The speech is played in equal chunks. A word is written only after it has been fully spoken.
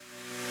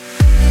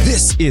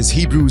This is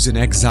Hebrews in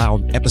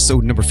Exile,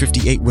 episode number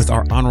 58 with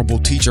our honorable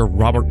teacher,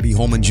 Robert B.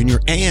 Holman Jr.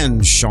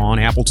 and Sean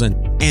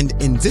Appleton. And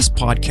in this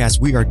podcast,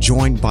 we are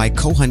joined by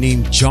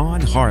Kohanim John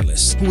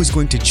Harless, who is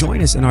going to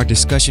join us in our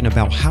discussion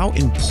about how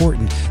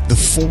important the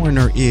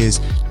foreigner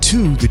is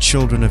to the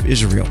children of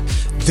Israel.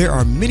 There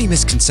are many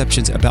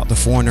misconceptions about the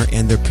foreigner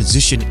and their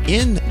position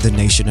in the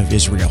nation of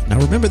Israel. Now,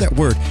 remember that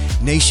word,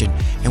 nation,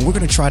 and we're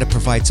going to try to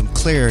provide some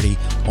clarity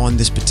on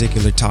this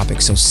particular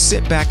topic. So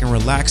sit back and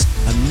relax.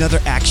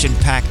 Another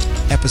action-packed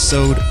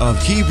episode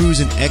of Hebrews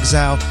in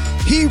Exile.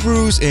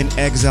 Hebrews in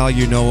Exile,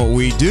 you know what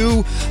we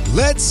do.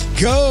 Let's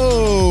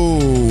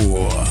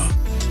go!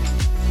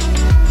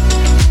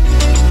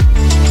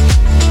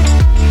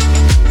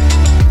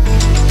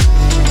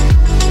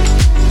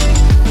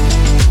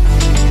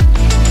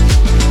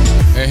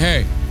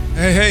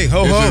 Hey,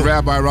 ho, This ho. is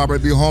Rabbi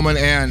Robert B. Holman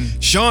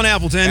and Sean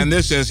Appleton. And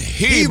this is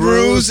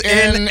Hebrews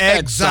in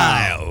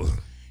Exile.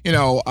 You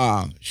know,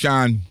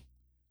 Sean,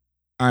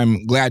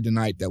 I'm glad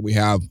tonight that we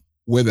have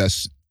with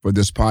us for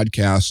this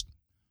podcast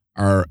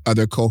our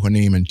other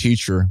Kohanim and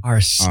teacher, our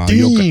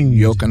esteemed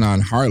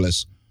Yochanan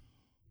Harless,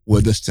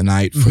 with us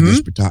tonight for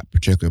this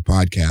particular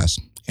podcast.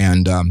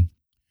 And,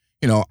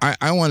 you know,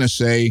 I want to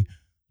say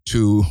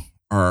to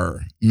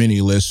our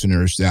many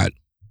listeners that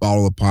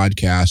follow the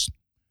podcast,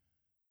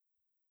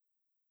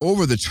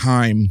 over the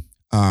time,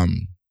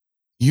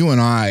 you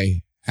and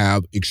I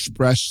have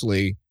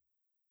expressly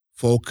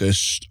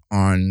focused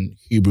on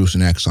Hebrews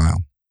in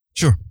Exile.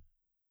 Sure.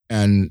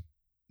 And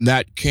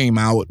that came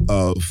out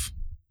of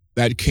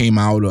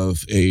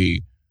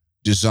a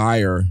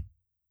desire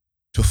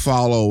to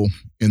follow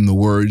in the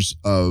words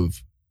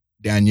of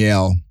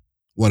Daniel,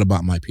 what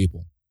about my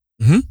people?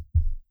 Mm-hmm.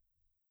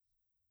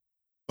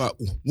 But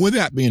with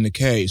that being the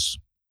case,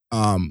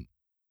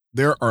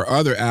 there are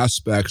other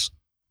aspects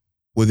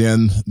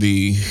within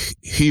the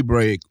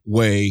Hebraic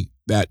way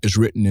that is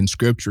written in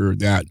Scripture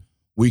that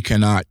we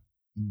cannot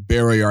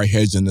bury our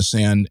heads in the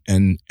sand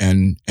and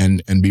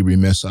be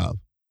remiss of.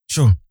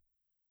 Sure.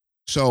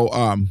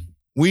 So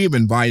we've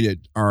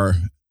invited our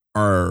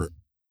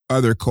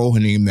other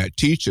Kohanim that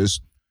teach us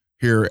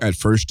here at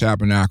First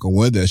Tabernacle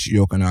with us,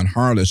 Yochanan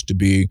Harless, to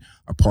be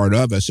a part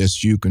of us,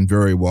 as you can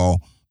very well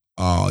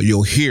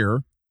you'll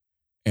hear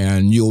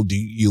and you'll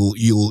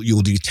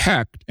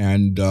detect.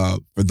 And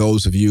for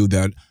those of you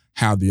that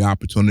have the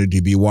opportunity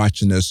to be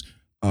watching this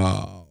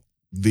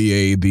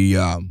via the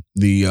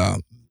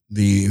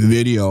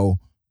video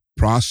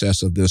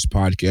process of this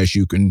podcast,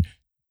 you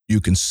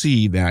can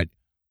see that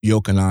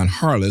Yochanan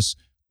Harless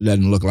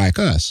doesn't look like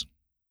us.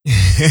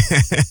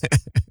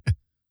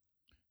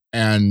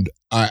 And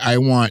I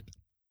want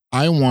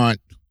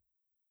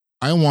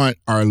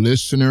our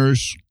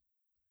listeners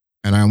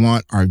and I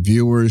want our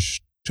viewers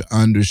to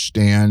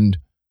understand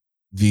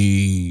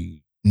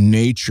the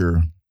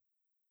nature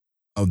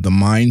of the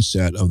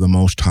mindset of the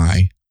Most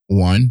High,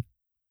 one.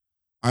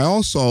 I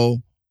also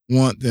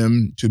want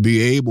them to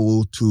be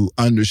able to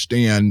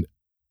understand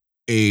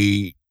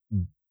a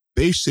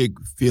basic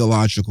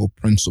theological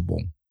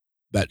principle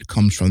that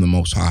comes from the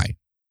Most High.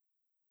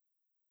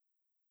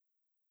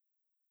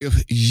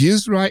 If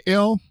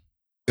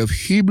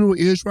Hebrew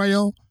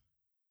Israel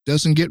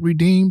doesn't get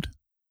redeemed,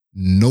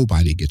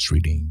 nobody gets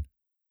redeemed.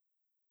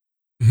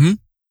 Mm-hmm.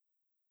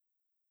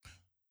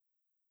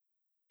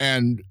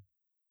 And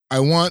I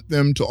want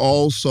them to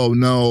also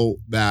know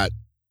that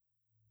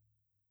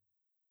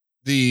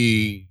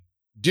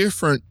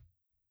there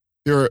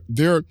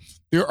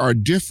are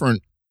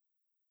different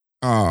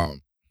what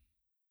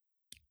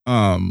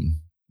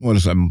am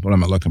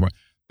I looking for?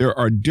 There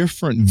are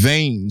different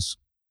veins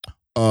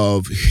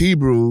of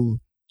Hebrew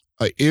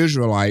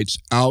Israelites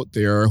out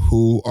there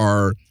who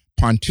are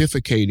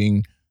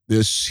pontificating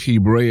this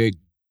Hebraic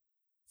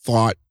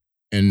thought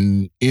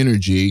and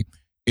energy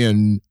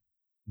in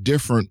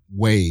different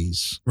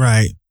ways.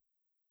 Right.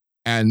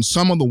 And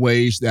some of the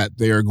ways that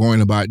they are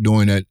going about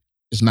doing it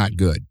is not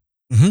good.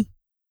 Mm-hmm.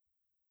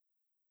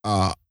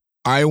 I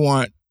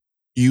want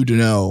you to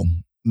know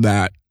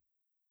that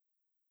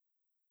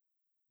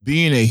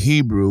being a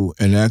Hebrew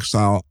in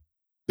exile,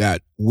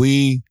 that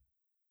we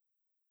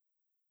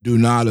do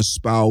not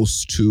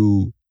espouse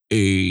to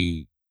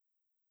a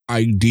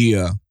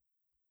idea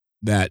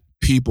that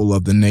people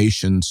of the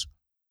nations,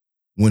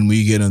 when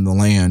we get in the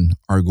land,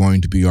 are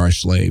going to be our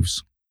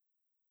slaves.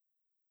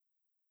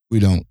 We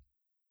don't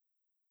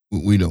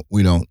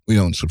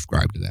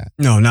subscribe to that.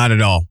 No, not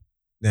at all.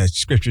 The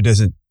Scripture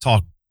doesn't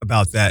talk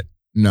about that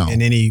No.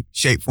 in any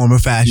shape, form, or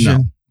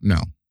fashion.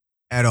 No.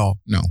 At all.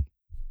 No.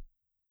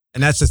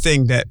 And that's the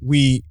thing that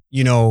we,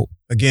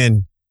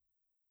 again,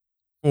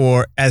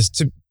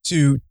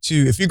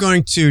 if you're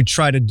going to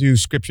try to do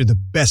Scripture the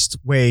best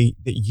way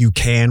that you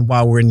can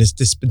while we're in this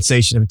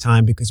dispensation of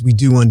time, because we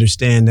do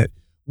understand that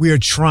we are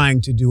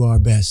trying to do our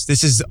best.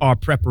 This is our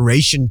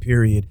preparation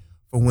period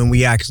for when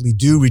we actually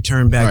do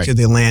return back to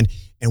the land.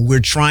 And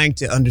we're trying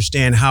to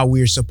understand how we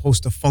are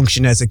supposed to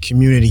function as a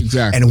community.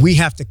 Exactly. And we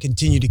have to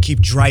continue to keep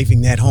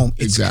driving that home.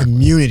 It's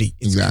community.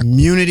 It's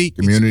community.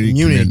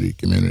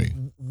 Community.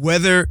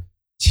 Whether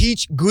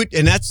teach good.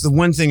 And that's the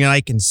one thing that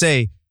I can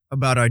say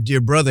about our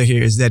dear brother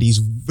here is that he's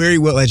very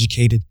well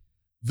educated,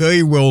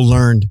 very well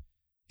learned.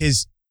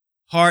 His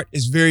heart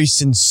is very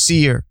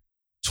sincere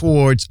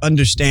towards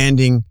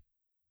understanding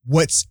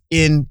what's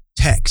in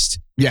text.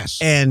 Yes.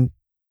 And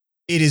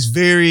it is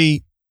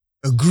very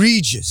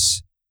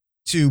egregious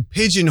to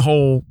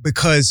pigeonhole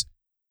because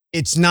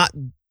it's not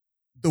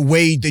the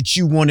way that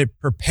you want it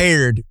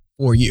prepared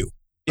for you,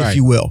 if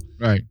you will.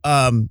 Right.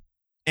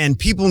 And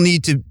people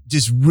need to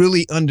just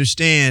really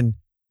understand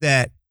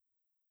that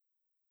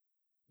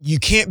you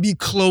can't be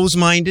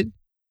closed-minded.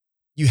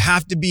 You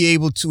have to be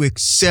able to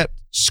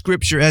accept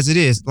Scripture as it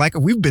is. Like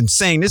we've been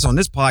saying this on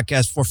this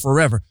podcast for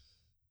forever.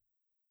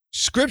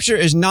 Scripture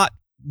is not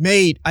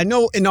made. I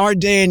know in our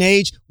day and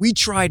age, we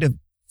try to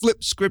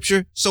flip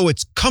Scripture so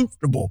it's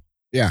comfortable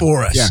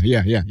for us.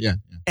 Yeah.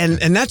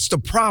 And that's the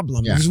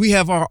problem because we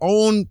have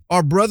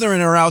our brethren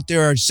are out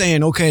there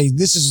saying, okay,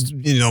 this is,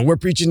 we're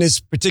preaching this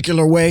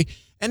particular way.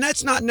 And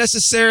that's not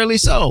necessarily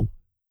so.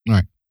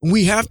 Right.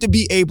 We have to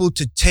be able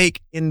to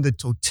take in the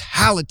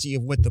totality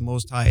of what the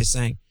Most High is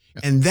saying.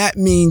 Yeah. And that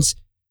means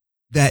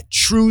that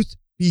truth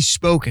be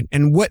spoken.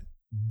 And what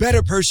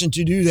better person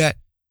to do that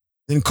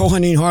than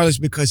Kohanim Harless,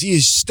 because he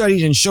has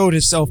studied and showed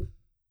himself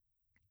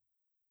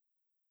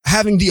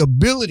having the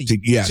ability to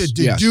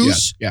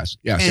deduce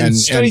and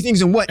study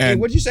things in what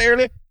did you say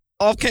earlier?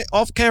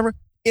 Off camera?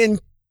 In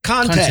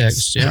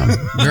context. Yeah.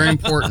 Very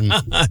important.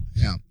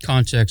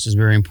 Context is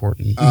very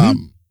important.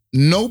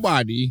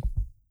 Nobody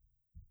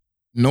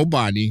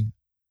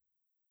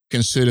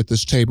can sit at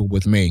this table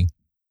with me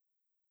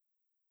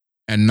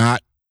and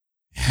not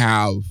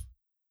have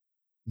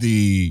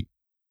the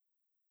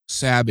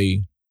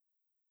savvy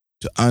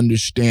to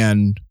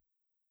understand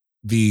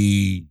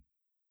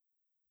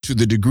to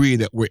the degree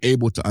that we're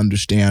able to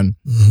understand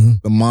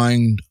the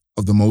mind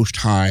of the Most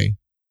High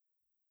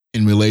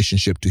in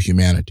relationship to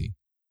humanity.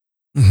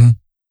 And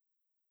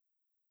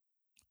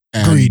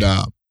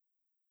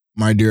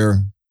my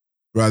dear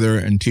brother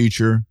and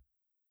teacher,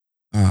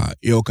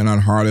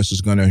 Yochanan Harless,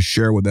 is going to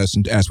share with us,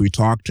 and as we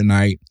talk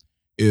tonight,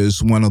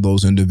 is one of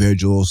those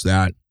individuals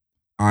that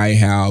I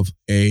have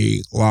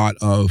a lot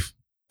of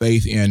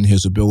faith in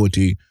his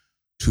ability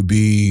to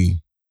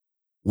be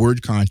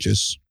word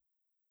conscious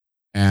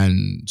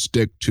and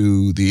stick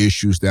to the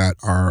issues that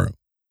are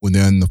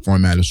within the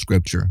format of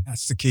Scripture.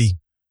 That's the key.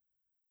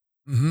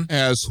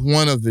 As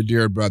one of the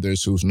dear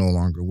brothers who's no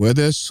longer with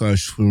us, who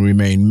shall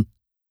remain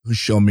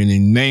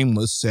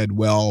nameless, said,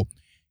 "Well,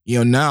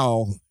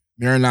 now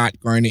they're not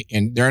going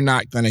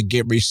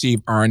to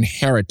receive our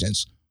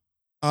inheritance."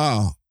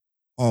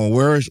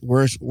 Where's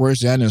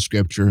that in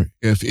Scripture?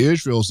 If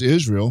Israel's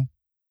Israel,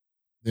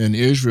 then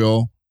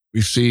Israel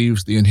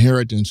receives the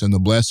inheritance and the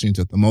blessings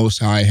that the Most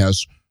High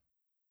has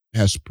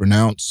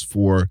pronounced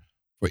for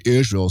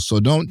Israel. So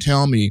don't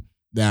tell me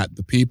that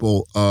the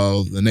people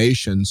of the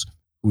nations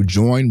who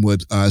join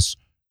with us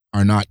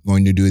are not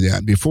going to do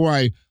that. Before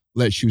I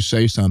let you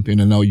say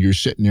something, I know you're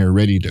sitting there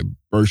ready to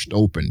burst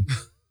open.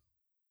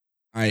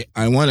 I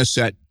want to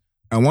set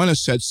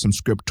some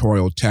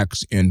scriptorial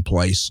texts in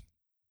place.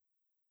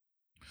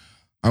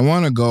 I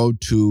want to go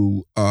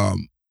to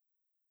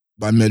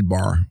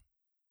Bamidbar,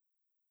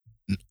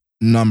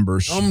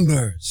 Numbers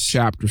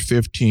chapter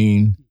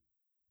 15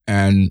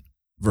 and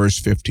verse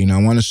 15. I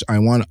want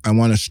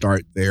to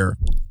start there.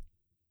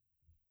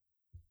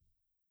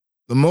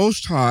 The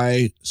Most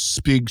High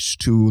speaks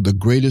to the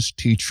greatest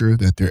teacher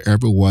that there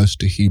ever was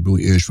to Hebrew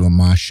Israel,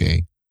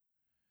 Moshe.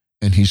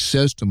 And he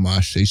says to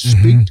Moshe,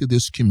 speak to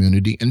this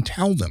community and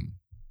tell them,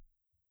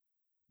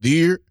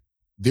 there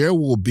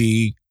will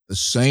be the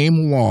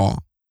same law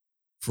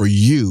for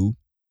you,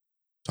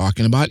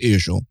 talking about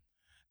Israel,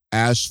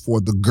 as for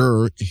the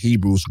ger,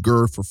 Hebrews,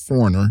 ger for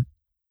foreigner,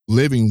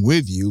 living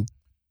with you.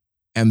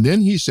 And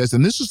then he says,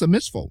 and this is the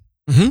mitzvah,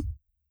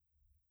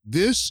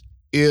 this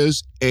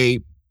is a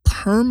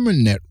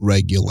permanent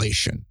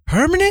regulation.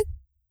 Permanent?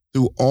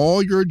 Through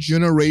all your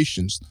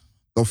generations.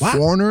 The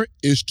foreigner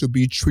is to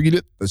be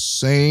treated the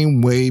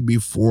same way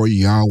before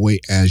Yahweh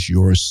as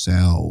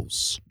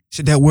yourselves.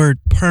 Should that word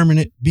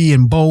permanent be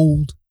in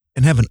bold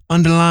and have an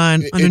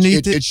underline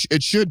underneath it?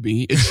 It should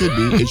be. It should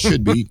be. It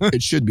should be.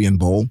 It should be in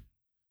bold.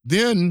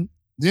 Then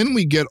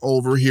we get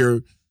over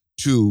here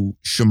to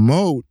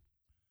Shemot,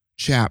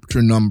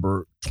 chapter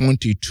number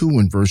 22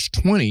 and verse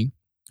 20,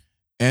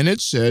 and it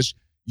says,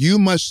 You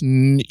must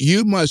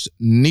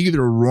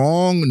neither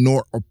wrong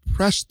nor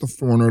oppress the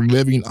foreigner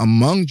living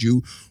among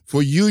you,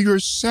 for you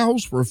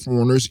yourselves were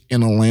foreigners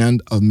in a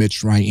land of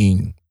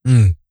Mitzrayim.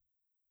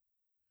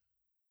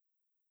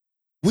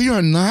 We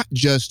are not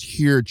just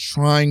here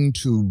trying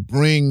to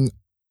bring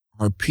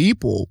our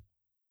people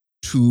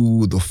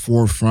to the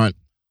forefront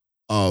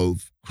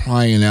of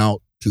crying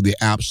out to the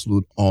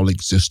absolute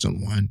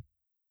all-existent one.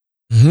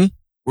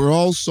 We're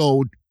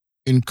also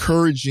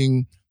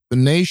encouraging the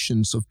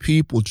nations of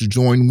people to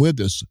join with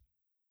us,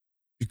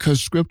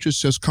 because Scripture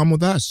says, "Come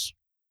with us,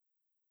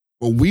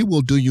 for we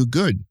will do you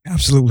good."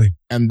 Absolutely.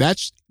 And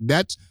that's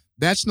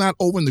That's not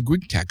over in the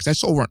Greek text.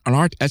 That's over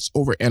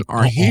in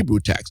our Hebrew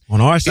text.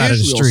 On our side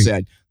Israel of the street.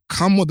 said,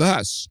 "Come with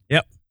us.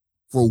 Yep.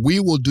 For we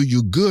will do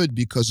you good,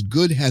 because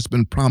good has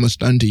been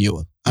promised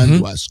unto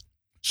us."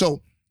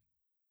 So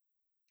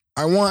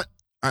I want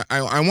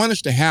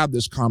us to have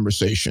this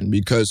conversation,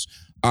 because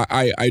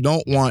I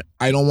don't want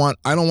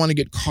to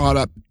get caught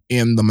up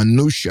in the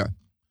minutia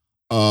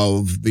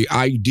of the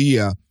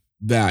idea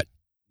that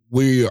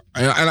and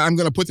I'm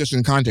going to put this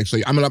in context. So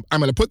I'm going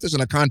to put this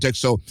in a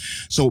context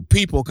so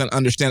people can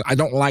understand. I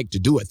don't like to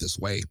do it this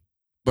way,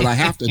 but I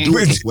have to do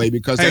it this way,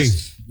 because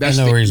that's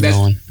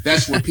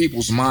where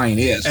people's mind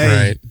is.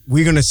 Right.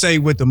 We're going to say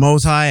what the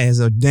Most High has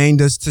ordained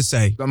us to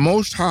say. The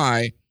Most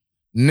High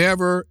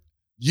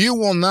you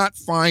will not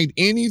find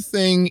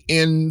anything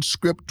in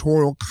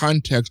scriptural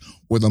context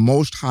where the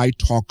Most High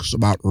talks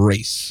about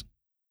race.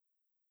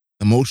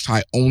 The Most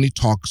High only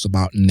talks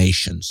about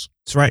nations.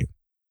 That's right.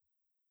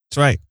 That's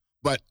right.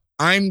 But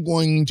I'm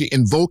going to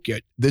invoke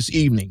it this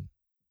evening.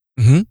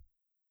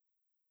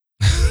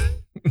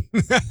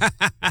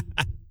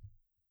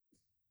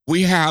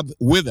 We have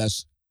with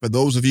us, for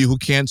those of you who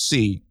can't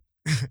see,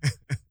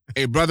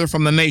 a brother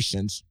from the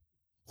nations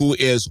who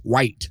is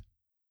white.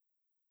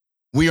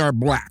 We are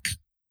black.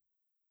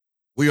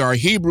 We are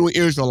Hebrew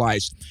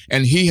Israelites,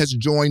 and he has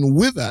joined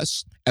with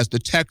us, as the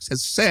text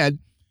has said,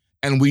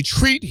 and we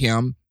treat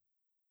him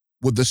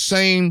with the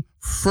same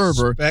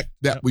fervor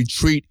that we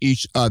treat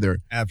each other.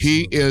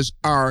 Absolutely. He is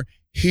our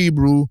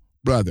Hebrew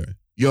brother,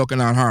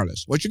 Yochanan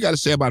Harless. What you got to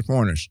say about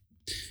foreigners?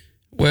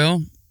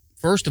 Well,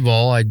 first of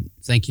all, I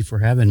thank you for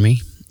having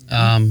me.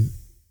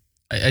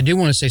 I do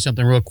want to say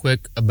something real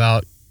quick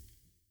about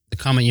the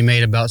comment you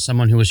made about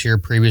someone who was here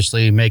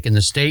previously making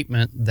the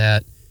statement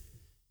that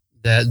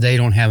they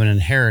don't have an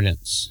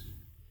inheritance,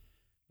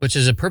 which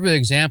is a perfect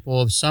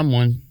example of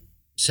someone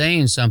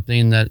saying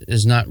something that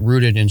is not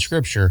rooted in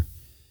Scripture.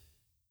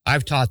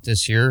 I've taught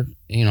this here,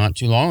 not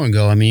too long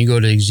ago. I mean, you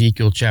go to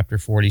Ezekiel chapter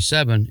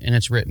 47, and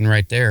it's written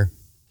right there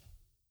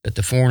that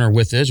the foreigner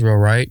with Israel,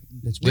 right,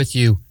 that's with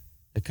you,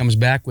 that comes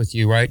back with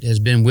you, right, has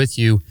been with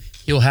you,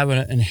 he'll have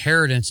an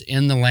inheritance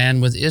in the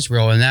land with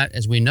Israel. And that,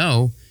 as we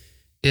know,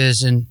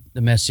 is in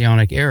the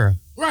Messianic era.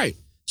 Right.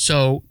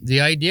 So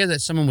the idea that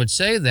someone would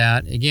say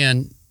that,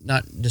 again,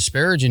 not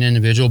disparaging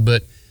individual,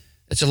 but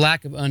it's a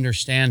lack of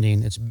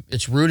understanding.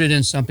 It's rooted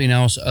in something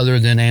else other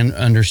than an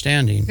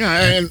understanding.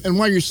 Yeah, and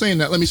while you're saying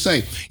that, let me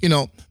say,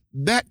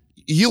 that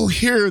you'll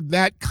hear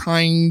that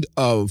kind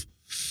of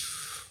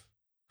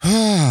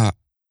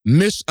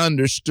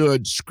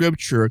misunderstood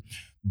scripture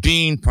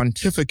being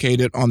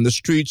pontificated on the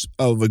streets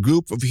of a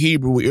group of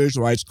Hebrew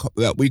Israelites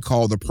that we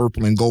call the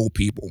purple and gold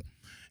people.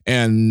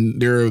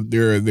 And they're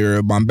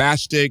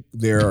bombastic,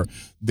 they're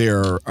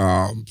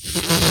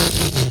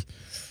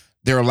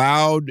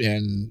loud,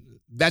 and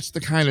that's the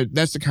kind of,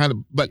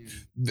 but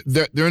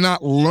they're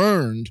not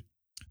learned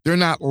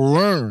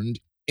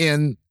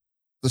in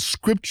the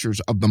scriptures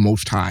of the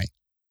Most High.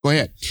 Go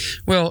ahead.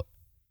 Well,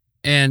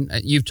 and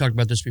you've talked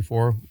about this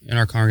before in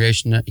our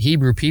congregation, that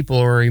Hebrew people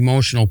are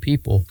emotional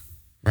people,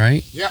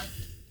 right? Yep.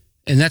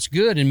 And that's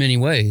good in many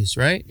ways,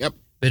 right? Yep.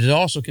 But it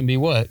also can be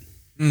what?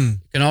 It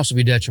can also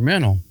be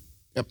detrimental.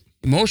 Yep.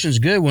 Emotion's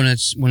good when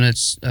it's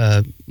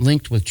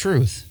linked with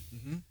truth,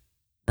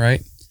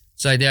 right?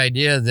 So the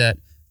idea that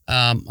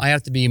I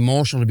have to be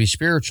emotional to be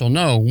spiritual.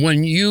 No,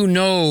 when you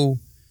know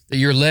that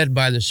you're led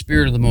by the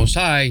Spirit of the Most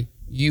High,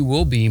 you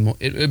will be.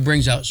 It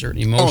brings out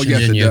certain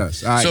emotions in you. Oh,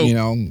 yes, it does.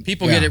 So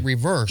people get it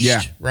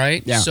reversed,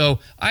 right? Yeah. So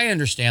I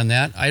understand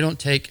that. I don't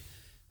take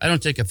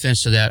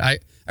offense to that.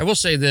 I will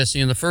say this.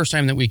 The first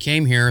time that we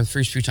came here, the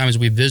first few times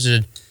we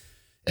visited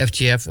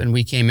FTF, and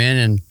we came in,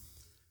 and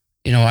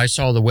I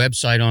saw the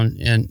website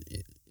and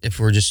if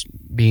we're just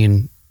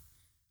being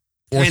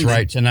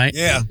forthright tonight,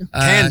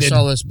 I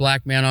saw this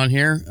black man on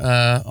here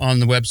on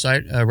the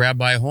website,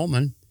 Rabbi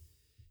Holman,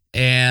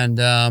 and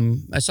I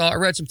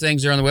read some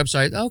things there on the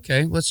website.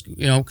 Okay, let's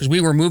because we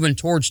were moving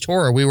towards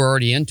Torah, we were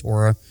already in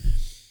Torah,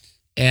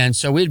 and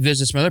so we'd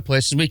visit some other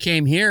places. We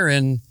came here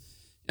and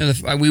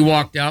we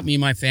walked out, me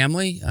and my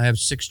family. I have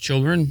 6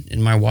 children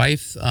and my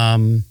wife.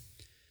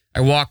 I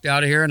walked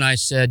out of here and I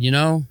said,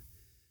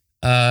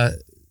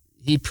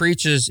 he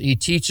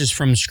teaches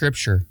from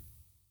Scripture.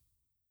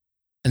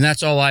 And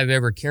that's all I've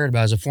ever cared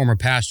about as a former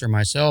pastor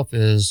myself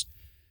is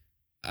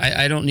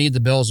I don't need the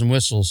bells and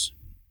whistles,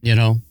 I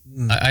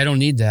don't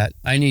need that.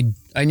 I need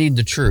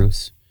the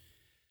truth.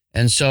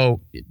 And so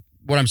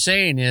what I'm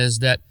saying is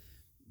that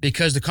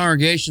because the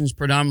congregation's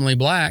predominantly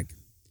black,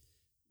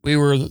 we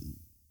were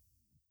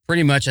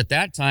pretty much at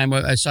that time,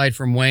 aside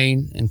from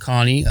Wayne and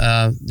Connie,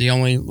 the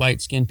only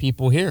light-skinned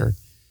people here.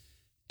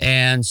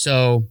 And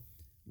so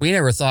we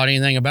never thought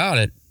anything about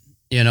it,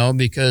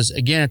 because,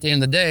 again, at the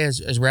end of the day,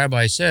 as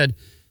Rabbi said,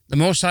 the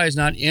Most High is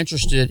not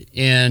interested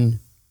in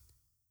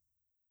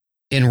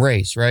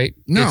race, right?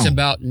 No. It's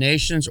about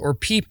nations or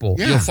people.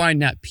 Yeah. You'll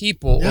find that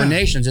people or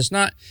nations. It's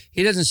not,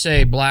 he doesn't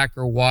say black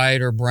or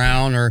white or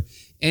brown or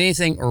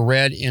anything or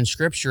red in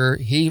Scripture.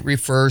 He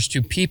refers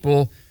to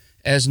people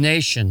as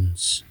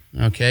nations.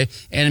 Okay.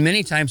 And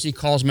many times he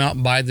calls them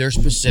out by their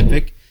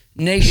specific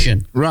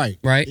nation. Right.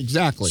 Right.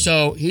 Exactly.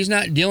 So he's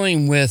not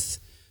dealing with,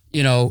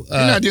 He's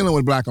not dealing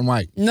with black and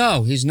white.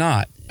 No, he's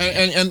not.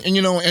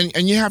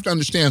 And you have to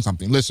understand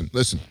something. Listen.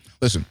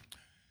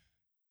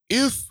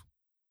 If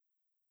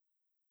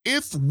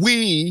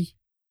we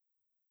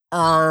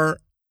are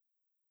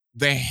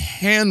the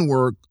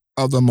handwork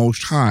of the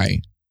Most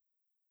High,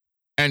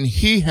 and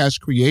He has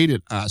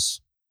created us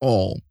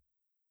all,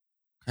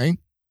 okay,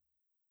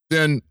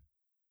 then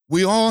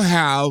we all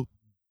have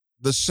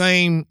the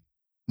same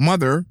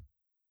mother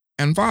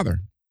and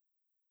father.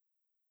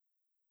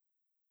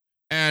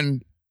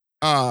 And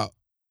the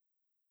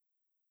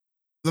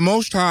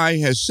Most High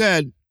has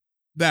said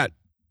that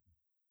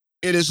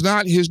it is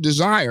not His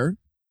desire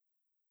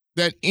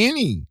that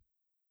any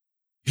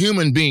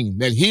human being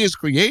that He has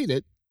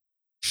created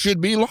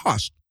should be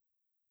lost.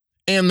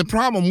 And the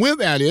problem with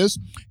that is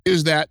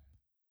that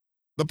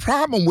the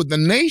problem with the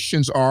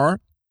nations are,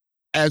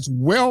 as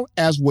well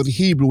as with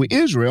Hebrew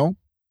Israel,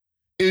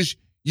 is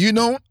you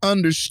don't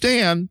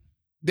understand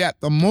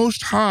that the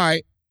Most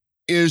High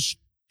is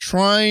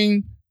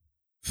trying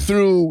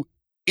through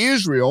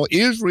Israel.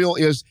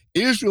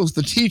 Israel's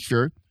the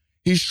teacher.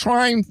 He's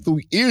trying through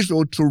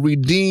Israel to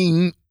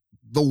redeem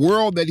the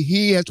world that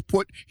He has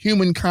put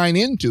humankind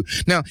into.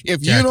 Now,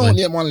 if you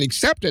don't want to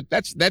accept it,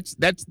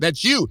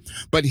 that's you.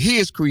 But He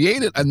has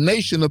created a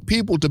nation of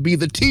people to be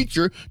the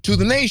teacher to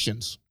the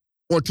nations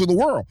or to the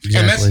world. Exactly.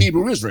 And that's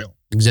Hebrew Israel.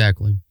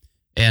 Exactly.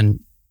 And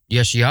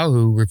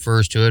Yeshayahu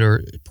refers to it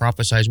or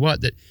prophesies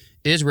what? That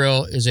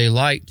Israel is a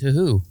light to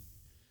who?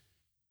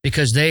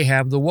 Because they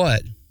have the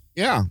what?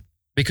 Yeah.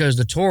 Because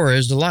the Torah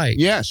is the light.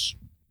 Yes.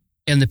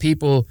 And the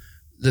people,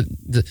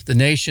 the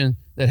nation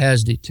that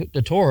has the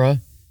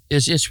Torah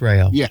is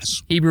Israel.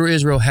 Yes. Hebrew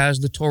Israel has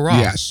the Torah.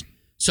 Yes.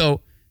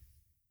 So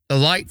the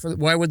light,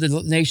 why would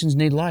the nations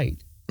need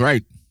light?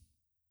 Right.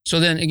 So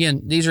then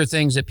again, these are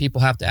things that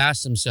people have to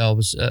ask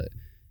themselves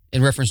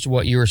in reference to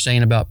what you were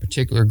saying about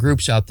particular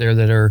groups out there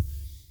that are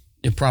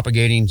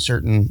propagating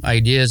certain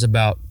ideas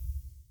about,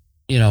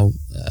 whether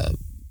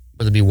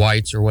it be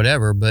whites or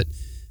whatever. But,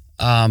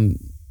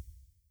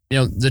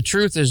 the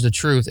truth is the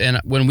truth. And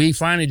when we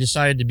finally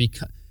decided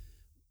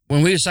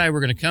when we decided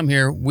we're going to come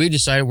here, we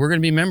decided we're going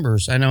to be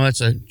members. I know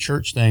that's a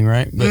church thing,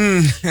 right? But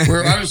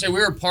I would say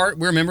we're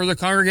a member of the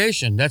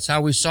congregation. That's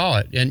how we saw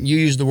it. And you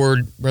used the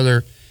word,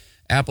 Brother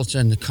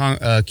Appleton,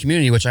 the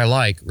community, which I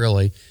like,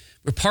 really.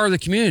 We're part of the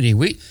community.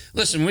 When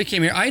we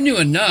came here, I knew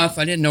enough.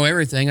 I didn't know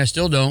everything. I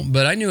still don't.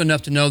 But I knew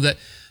enough to know that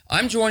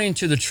I'm joining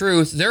to the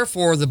truth.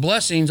 Therefore, the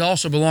blessings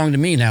also belong to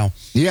me now.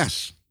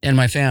 Yes. And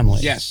my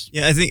family. Yes.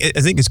 Yeah, I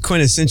think it's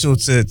quintessential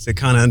to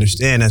kind of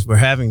understand as we're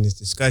having this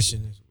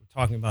discussion, as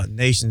we're talking about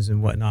nations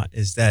and whatnot,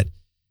 is that,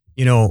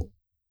 I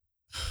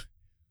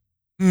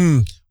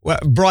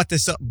brought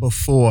this up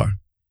before,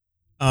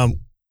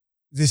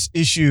 this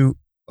issue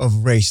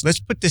of race. Let's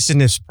put this in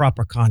this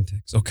proper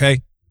context,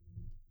 okay?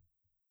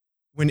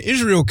 When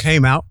Israel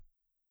came out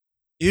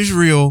of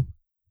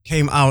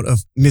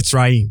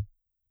Mitzrayim.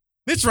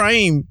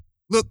 Mitzrayim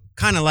looked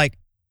kind of like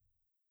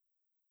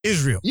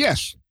Israel.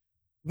 Yes.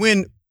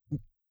 When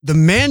the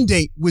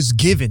mandate was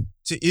given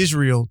to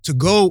Israel to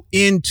go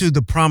into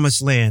the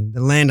promised land,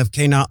 the land of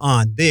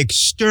Canaan, they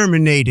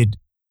exterminated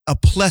a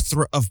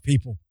plethora of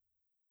people,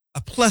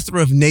 a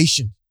plethora of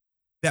nations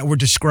that were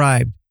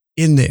described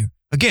in there.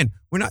 Again,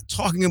 we're not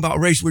talking about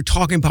race. We're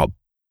talking about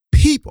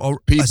people,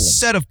 a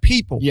set of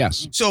people.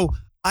 Yes. So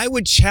I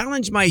would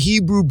challenge my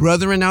Hebrew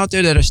brethren out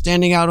there that are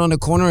standing out on the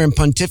corner and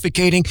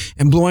pontificating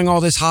and blowing all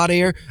this hot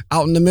air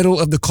out in the middle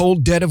of the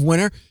cold dead of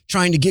winter,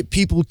 trying to get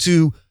people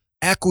to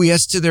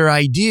acquiesce to their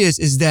ideas,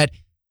 is that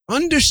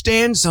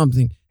understand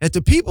something, that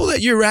the people that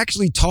you're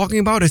actually talking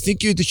about or think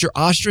that you're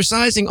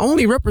ostracizing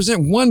only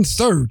represent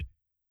 1/3.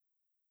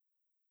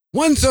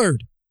 1/3.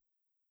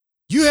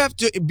 You have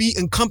to be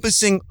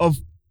encompassing of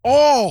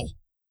all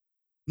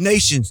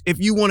nations if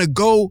you want to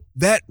go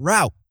that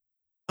route.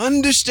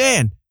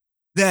 Understand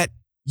that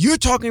you're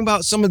talking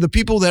about some of the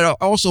people that are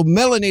also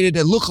melanated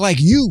that look like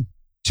you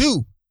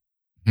too.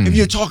 If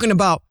you're talking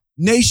about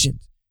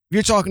nations, if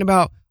you're talking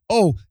about,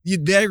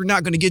 they're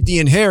not going to get the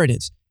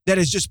inheritance that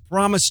is just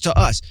promised to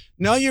us.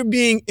 Now you're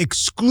being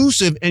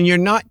exclusive and you're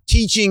not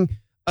teaching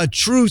a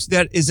truth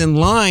that is in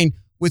line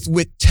with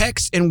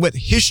text and what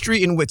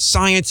history and what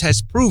science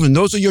has proven.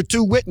 Those are your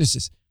two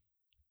witnesses.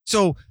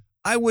 So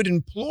I would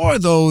implore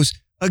those,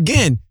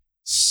 again,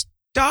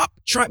 stop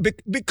trying,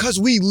 because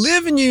we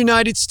live in the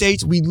United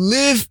States. We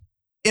live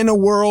in a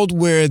world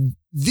where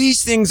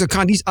these things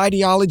these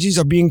ideologies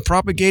are being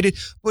propagated,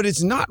 but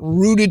it's not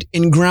rooted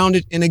and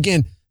grounded. And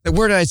again, the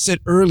word I said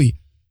earlier,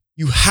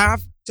 you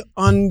have to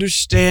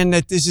understand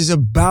that this is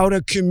about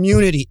a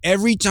community.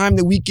 Every time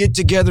that we get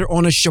together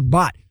on a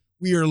Shabbat,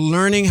 we are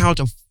learning how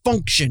to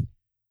function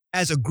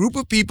as a group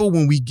of people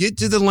when we get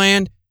to the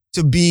land,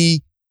 to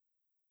be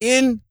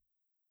in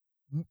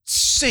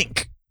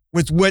sync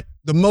with what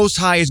the Most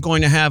High is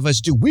going to have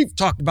us do. We've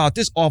talked about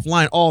this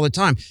offline all the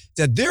time,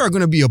 that there are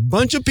going to be a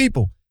bunch of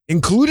people,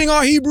 including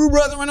our Hebrew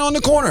brethren on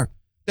the corner,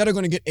 that are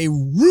going to get a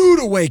rude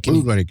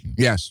awakening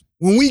Yes.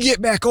 when we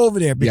get back over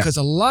there, because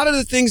a lot of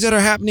the things that are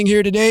happening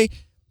here today,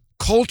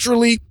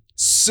 culturally,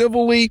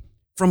 civilly,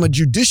 from a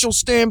judicial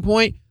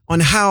standpoint, on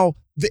how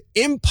the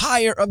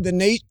empire of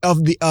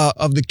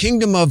the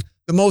kingdom of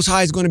the Most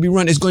High is going to be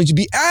run, is going to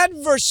be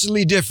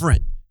adversely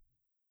different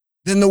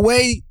than the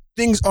way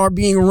things are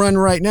being run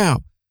right now.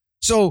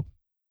 So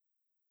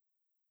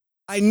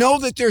I know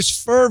that there's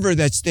fervor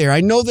that's there.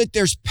 I know that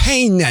there's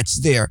pain that's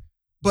there,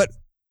 but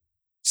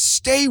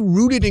stay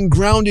rooted and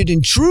grounded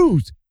in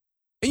truth,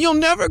 and you'll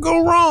never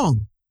go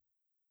wrong.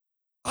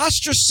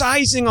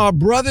 Ostracizing our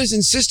brothers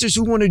and sisters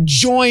who want to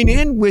join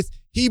in with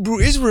Hebrew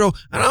Israel.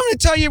 And I'm going to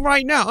tell you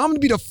right now, I'm going to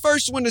be the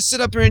first one to sit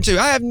up here and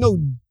tell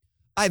you,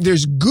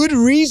 there's good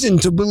reason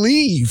to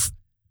believe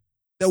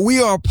that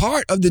we are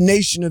part of the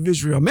nation of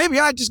Israel. Maybe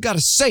I just got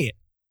to say it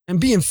and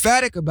be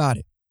emphatic about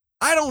it.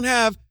 I don't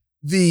have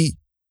the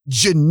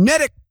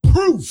genetic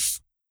proof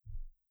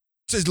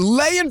to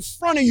lay in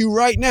front of you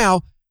right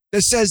now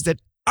that says that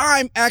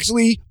I'm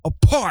actually a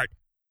part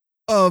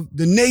of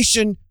the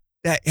nation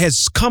that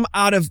has come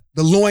out of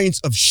the loins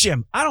of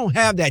Shem. I don't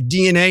have that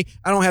DNA.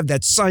 I don't have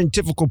that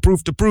scientific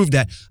proof to prove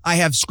that. I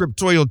have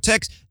scriptural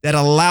text that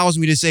allows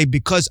me to say,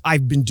 because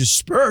I've been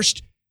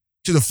dispersed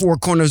to the four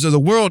corners of the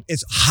world,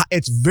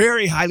 it's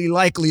very highly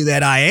likely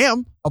that I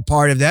am a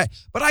part of that,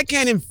 but I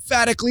can't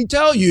emphatically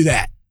tell you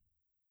that.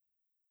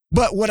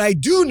 But what I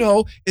do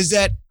know is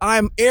that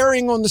I'm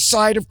erring on the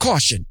side of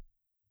caution,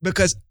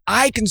 because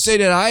I can say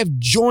that I've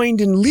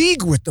joined in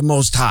league with the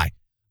Most High.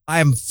 I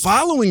am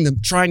following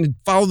them, trying to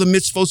follow the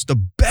mitzvot the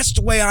best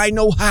way I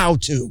know how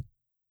to.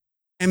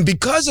 And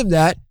because of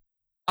that,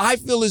 I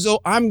feel as though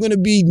I'm going to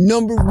be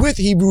numbered with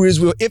Hebrew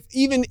Israel, if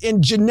even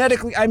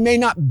genetically I may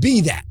not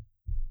be that.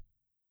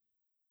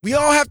 We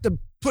all have to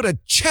put a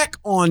check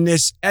on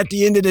this at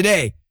the end of the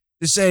day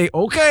to say,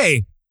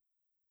 okay,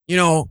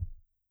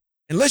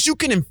 unless you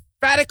can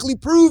emphatically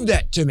prove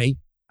that to me,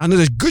 I know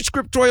there's good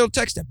scriptural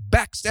text that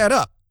backs that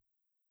up,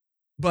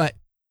 but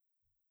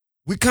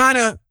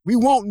we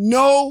won't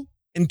know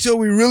until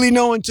we really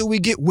know, until we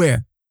get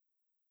where?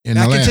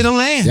 Back into the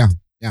land.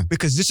 Yeah.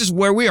 Because this is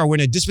where we are. We're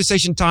in a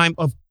dispensation time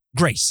of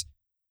grace,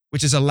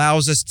 which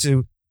allows us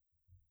to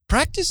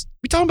practice.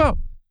 We talking about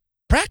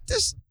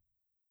practice?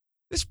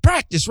 It's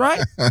practice,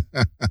 right?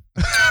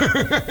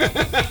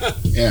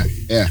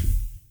 Yeah.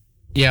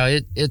 Yeah,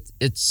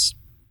 it's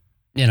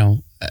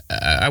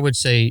I would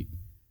say,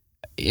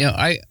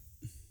 tonight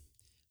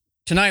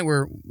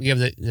we have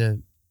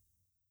the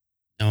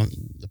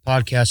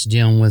podcast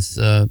dealing with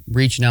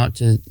reaching out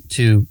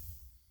to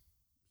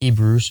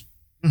Hebrews.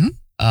 Mm-hmm.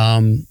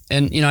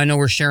 And I know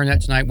we're sharing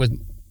that tonight with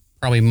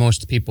probably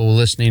most people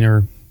listening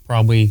are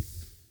probably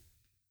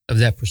of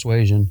that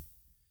persuasion.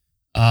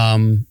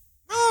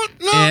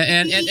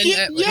 Yes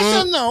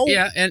and no.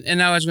 Yeah,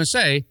 and I was going to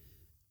say,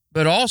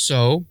 but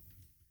also,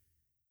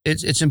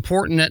 it's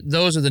important that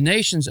those of the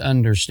nations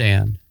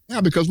understand.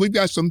 Yeah, because we've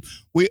got some.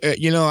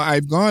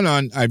 I've gone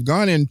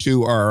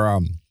into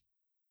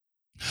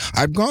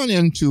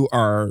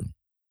our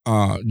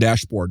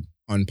dashboard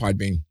on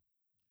Podbean,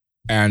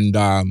 and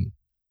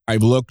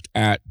I've looked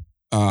at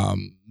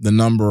the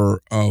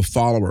number of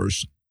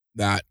followers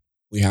that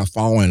we have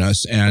following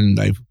us, and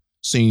I've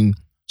seen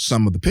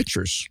some of the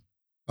pictures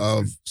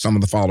of some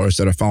of the followers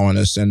that are following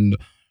us, and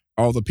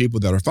all the people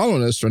that are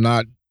following us are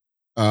not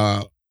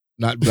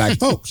black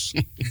folks.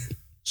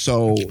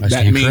 So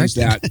that means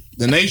that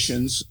the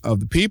nations of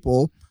the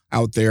people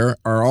out there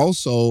are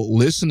also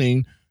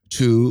listening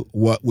to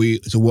what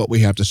we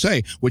have to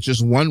say, which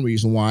is one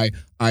reason why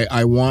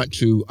I want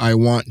to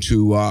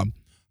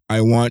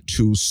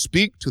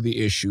speak to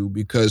the issue,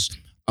 because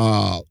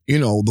the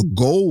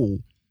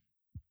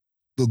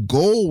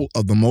goal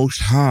of the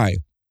Most High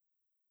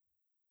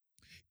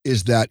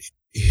is that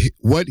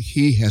what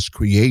He has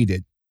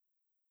created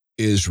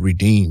is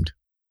redeemed.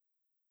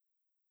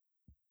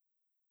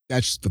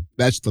 That's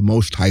the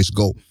Most High's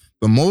goal.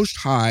 The Most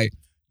High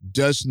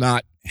does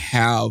not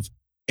have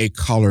a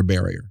color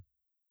barrier.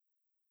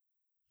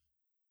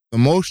 The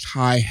Most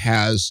High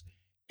has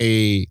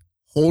a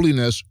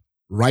holiness,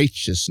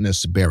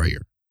 righteousness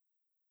barrier.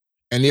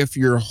 And if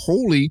you're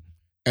holy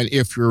and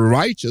if you're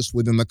righteous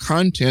within the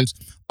contents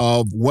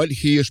of what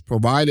He has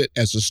provided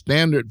as a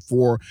standard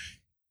for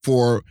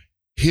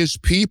His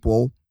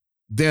people,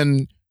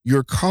 then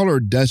your color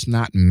does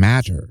not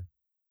matter.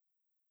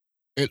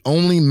 It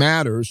only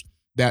matters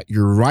that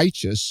you're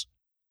righteous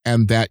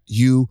and that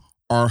you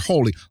are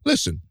holy.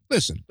 Listen.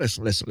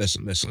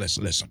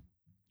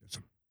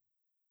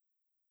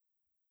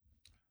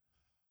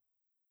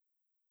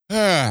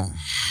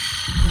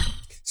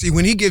 See,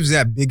 when he gives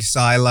that big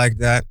sigh like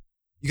that,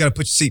 you got to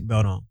put your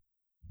seatbelt on.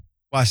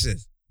 Watch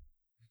this.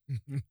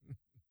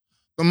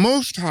 The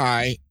Most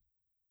High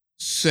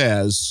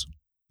says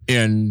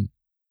in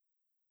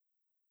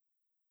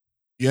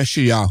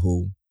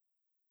Yeshayahu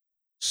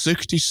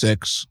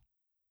 66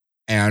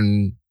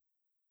 and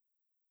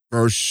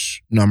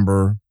verse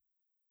number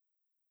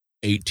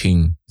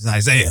 18. It's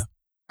Isaiah.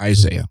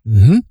 Isaiah.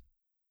 Mm-hmm.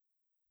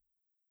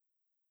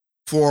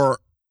 For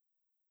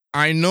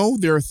I know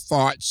their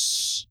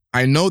thoughts.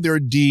 I know their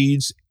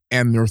deeds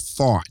and their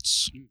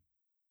thoughts.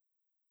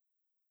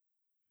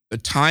 The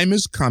time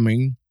is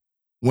coming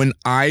when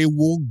I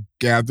will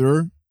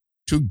gather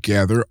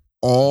together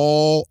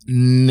all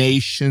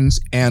nations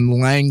and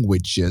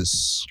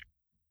languages.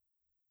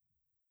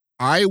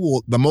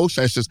 The Most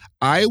High says,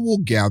 I will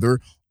gather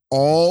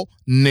all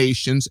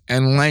nations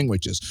and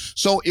languages.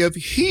 So if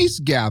he's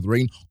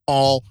gathering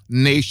all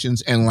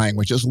nations and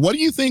languages, what do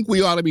you think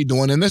we ought to be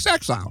doing in this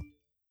exile?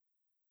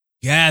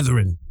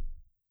 Gathering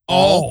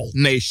all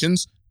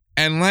nations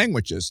and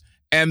languages,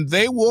 and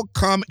they will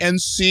come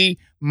and see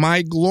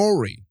my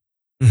glory.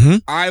 Mm-hmm.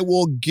 I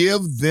will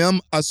give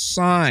them a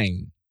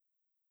sign.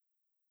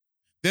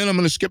 Then I'm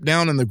going to skip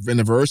down in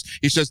the verse.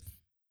 He says,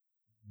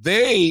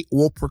 they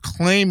will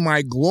proclaim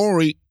my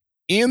glory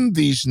in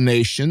these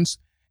nations,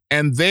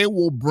 and they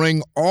will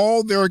bring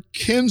all their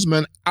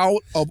kinsmen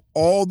out of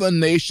all the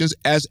nations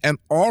as an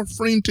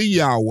offering to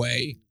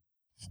Yahweh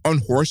on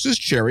horses,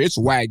 chariots,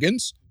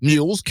 wagons,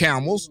 mules,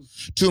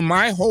 camels, to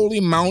my holy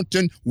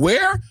mountain,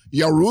 where?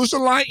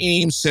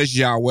 Jerusalem, says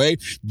Yahweh,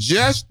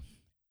 just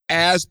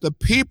as the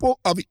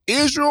people of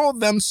Israel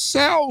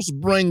themselves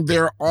bring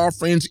their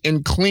offerings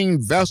in clean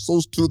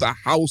vessels to the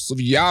house of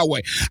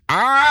Yahweh.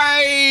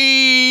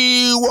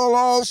 I will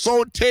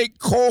also take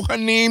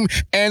Kohanim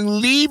and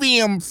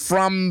Levium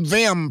from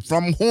them.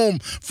 From whom?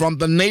 From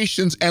the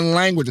nations and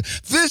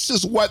languages. This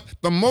is what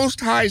the Most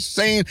High is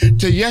saying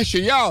to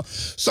Yeshayahu.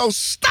 So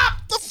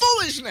stop the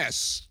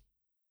foolishness.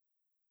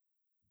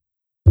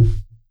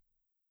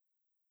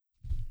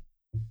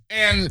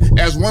 And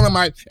as one of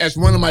my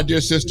dear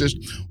sisters,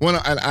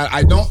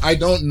 I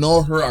don't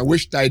know her. I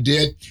wished I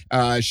did.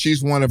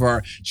 She's one of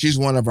our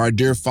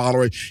dear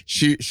followers.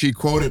 She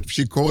quoted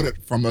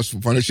from us.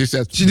 She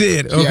says she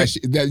did. Okay.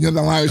 Yeah,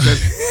 the line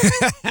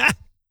says,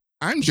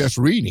 "I'm just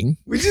reading.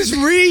 We're just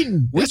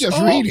reading. We're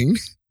just reading.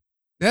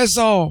 That's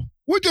all.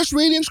 We're just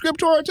reading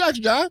scriptural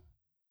text, John,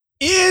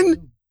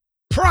 in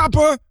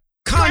proper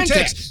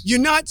context. You're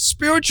not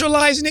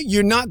spiritualizing it.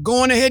 You're not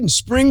going ahead and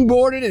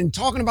springboarding and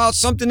talking about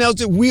something else.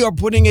 That we are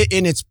putting it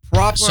in its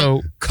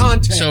proper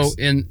context. So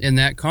in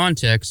that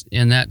context,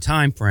 in that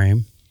time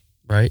frame,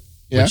 right,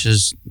 yeah, which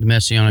is the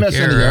Messianic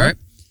era, right?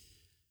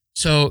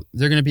 So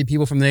there are going to be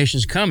people from the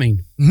nations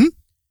coming. Mm-hmm.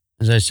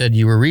 As I said,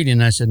 you were reading,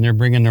 and I said, and they're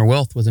bringing their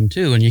wealth with them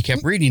too, and you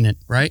kept reading it,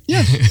 right?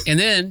 Yes. And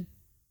then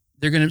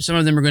some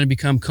of them are going to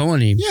become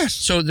Kohanim. Yes.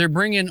 So they're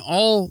bringing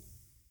all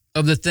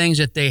of the things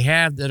that they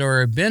have that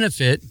are a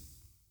benefit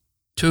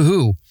to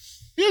who?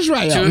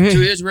 Israel.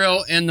 To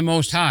Israel and the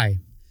Most High.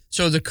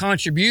 So the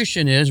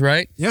contribution is,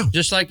 right? Yeah.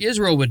 Just like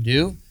Israel would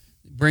do,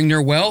 bring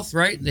their wealth,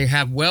 right? They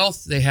have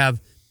wealth. They have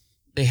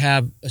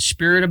a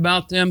spirit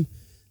about them.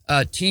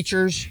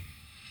 Teachers.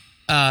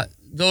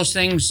 Those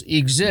things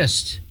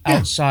exist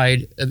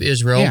outside of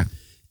Israel. Yeah.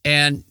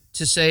 And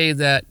to say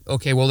that,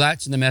 okay, well,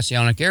 that's in the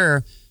Messianic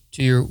era,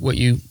 to what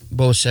you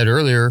both said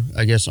earlier,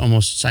 I guess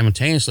almost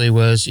simultaneously,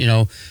 was,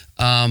 what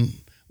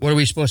are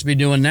we supposed to be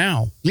doing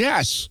now?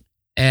 Yes.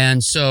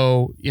 And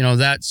so,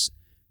 that's,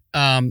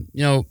 for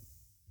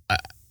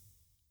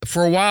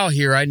a while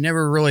here, I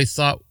never really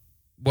thought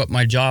what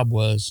my job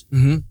was.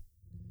 Mm-hmm.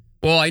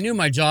 Well, I knew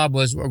my job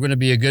was we're going to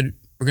be a good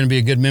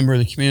member of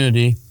the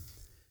community.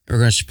 We're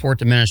going to support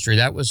the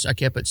ministry. I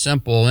kept it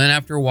simple. And then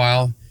after a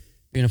while,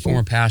 being a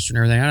former pastor and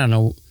everything, I don't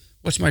know,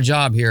 what's my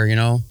job here,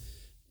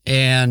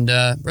 And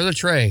Brother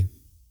Trey,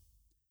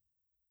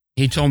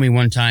 he told me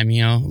one time,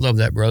 love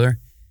that brother.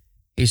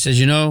 He says,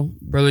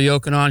 Brother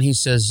Yochanan, he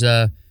says,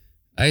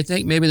 I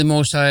think maybe the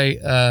Most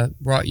High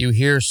brought you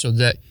here so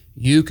that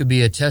you could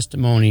be a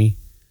testimony,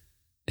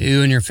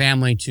 you and your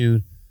family,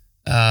 to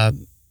not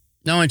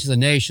only to the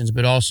nations,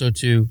 but also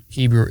to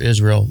Hebrew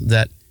Israel,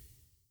 that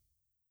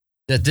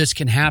this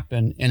can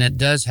happen, and it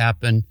does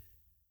happen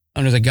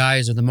under the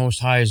guise of the Most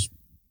High's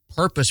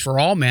purpose for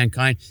all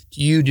mankind,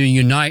 to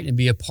unite and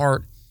be a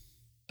part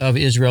of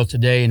Israel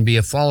today and be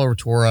a follower of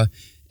Torah,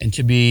 and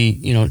to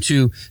be,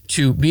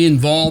 to be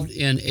involved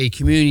in a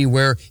community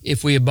where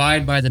if we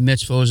abide by the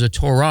mitzvahs of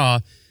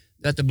Torah,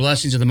 that the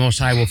blessings of the Most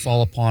High will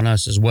fall upon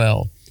us as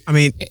well. I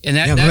mean, and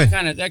that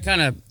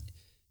kind of,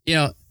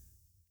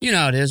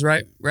 how it is,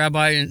 right,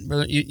 Rabbi and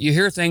brother? You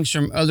hear things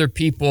from other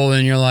people,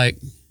 and you're like,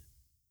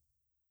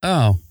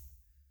 oh,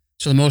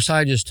 so the Most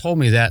High just told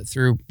me that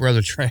through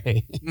Brother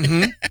Trey.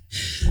 Mm-hmm.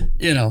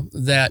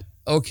 That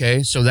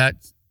okay, so that.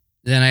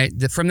 Then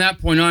from that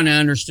point on, I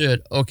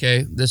understood,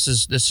 okay, this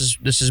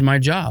is my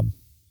job.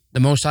 The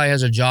Most High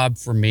has a job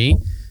for me.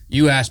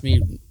 You asked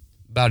me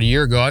about a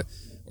year ago,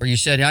 or you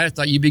said, I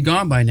thought you'd be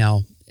gone by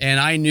now.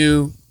 And I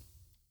knew,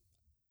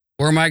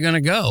 where am I going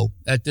to go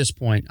at this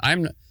point?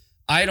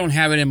 I don't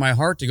have it in my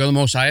heart to go. The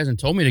Most High hasn't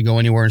told me to go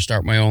anywhere and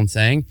start my own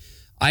thing.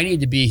 I need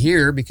to be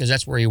here because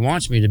that's where he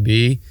wants me to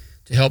be,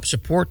 to help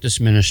support this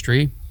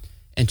ministry.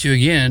 And to,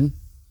 again,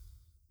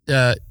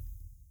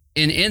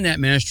 in that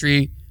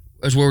ministry,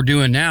 as what we're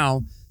doing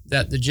now,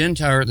 that the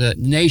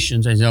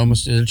nations, I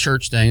almost did a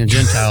church thing, a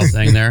Gentile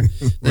thing there.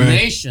 The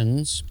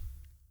nations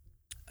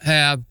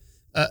have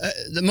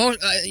the most.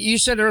 You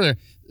said earlier.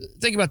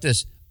 Think about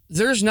this: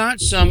 there's not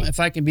some, if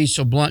I can be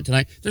so blunt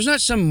tonight, there's not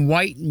some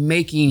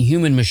white-making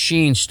human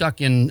machine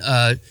stuck in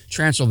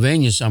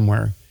Transylvania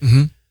somewhere.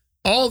 Mm-hmm.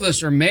 All of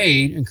us are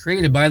made and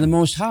created by the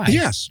Most High.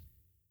 Yes.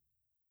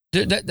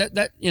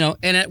 That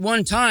and at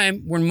one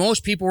time when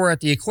most people were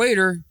at the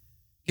equator,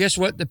 guess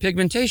what the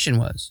pigmentation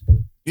was?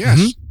 Yes.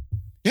 Mm-hmm.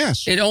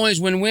 Yes. It only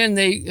is when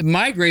they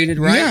migrated,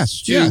 right?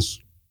 Yes. to Yes.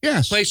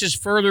 Yes. places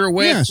further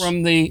away Yes.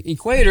 from the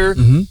equator,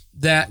 Mm-hmm.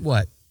 that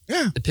what?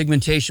 Yeah. The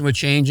pigmentation would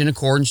change in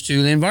accordance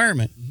to the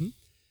environment. Mm-hmm.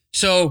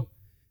 So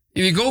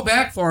if you go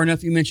back far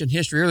enough, you mentioned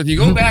history earlier, if you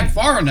go back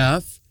far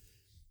enough,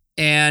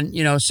 and,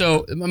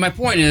 so my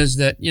point is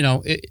that,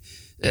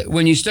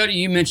 when you study,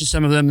 you mentioned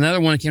some of them. Another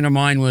one that came to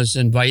mind was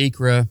in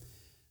Vayikra,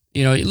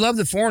 you love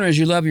the foreigners,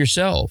 you love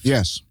yourself.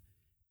 Yes.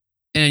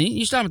 And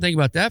you stop and think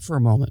about that for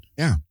a moment.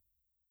 Yeah,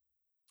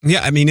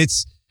 I mean,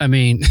 it's I'm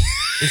going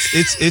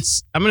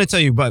to tell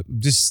you, but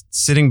just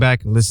sitting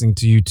back and listening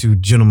to you two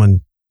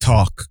gentlemen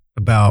talk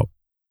about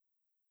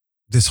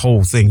this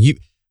whole thing,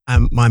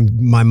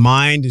 my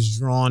mind is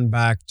drawn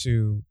back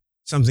to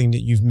something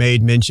that you've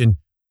made mention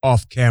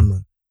off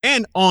camera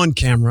and on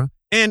camera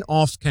and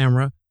off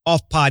camera,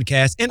 off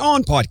podcast and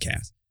on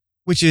podcast,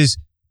 which is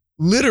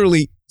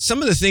literally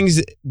some of the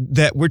things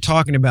that we're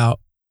talking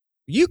about.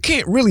 You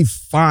can't really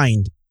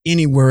find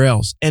anywhere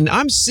else. And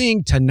I'm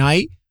seeing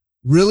tonight,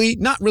 really,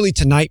 not really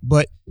tonight,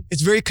 but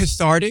it's very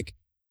cathartic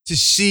to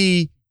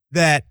see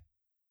that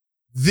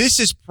this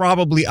is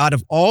probably, out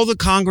of all the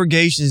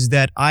congregations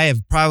that I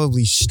have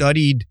probably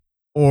studied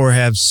or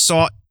have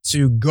sought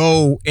to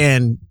go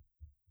and,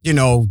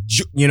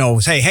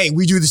 say, hey,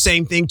 we do the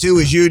same thing too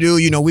as you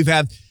do. We've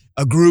had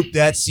a group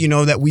that's,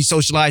 that we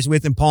socialize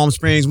with in Palm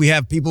Springs. We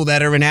have people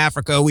that are in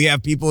Africa. We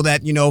have people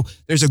that,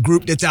 there's a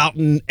group that's out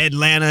in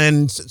Atlanta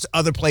and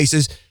other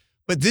places.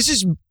 But this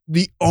is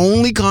the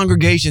only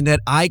congregation that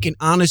I can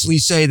honestly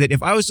say that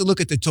if I was to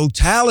look at the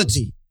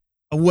totality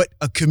of what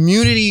a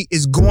community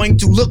is going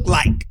to look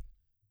like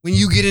when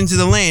you get into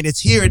the land, it's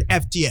here at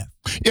FTF.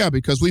 Yeah,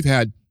 because we've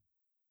had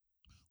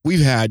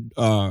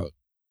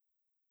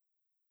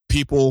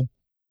people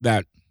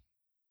that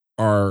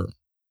are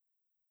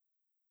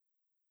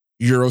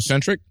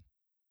Eurocentric.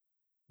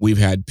 We've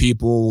had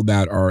people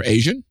that are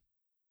Asian.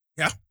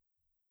 Yeah.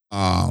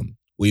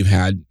 We've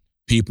had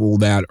people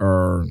that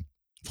are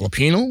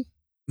Filipino.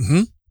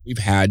 Mm-hmm. We've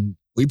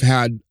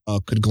had a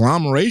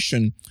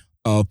conglomeration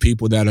of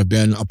people that have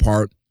been a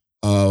part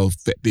of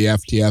the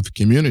FTF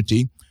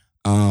community.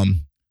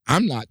 I'm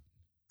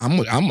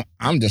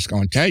just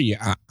going to tell you,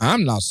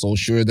 I'm not so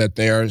sure that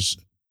there's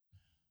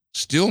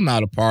still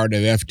not a part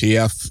of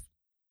FTF.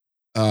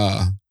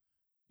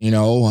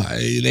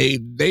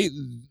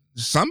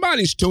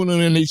 Somebody's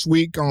tuning in each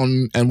week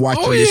on and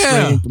watching the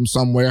stream from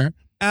somewhere.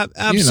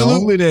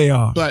 Absolutely, they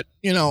are. But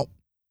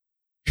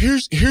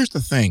here's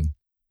the thing.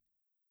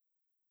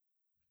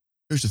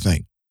 Here's the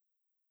thing.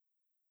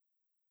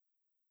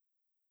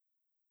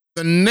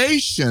 The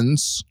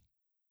nations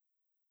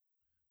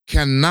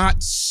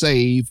cannot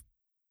save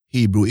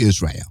Hebrew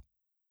Israel.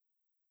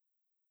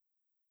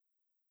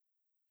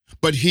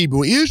 But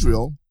Hebrew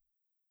Israel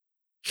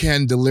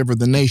can deliver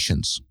the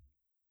nations.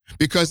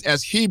 Because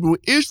as Hebrew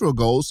Israel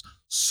goes,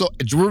 so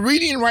we're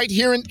reading right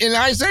here in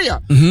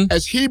Isaiah, Mm-hmm.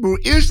 as Hebrew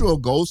Israel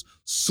goes,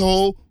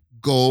 so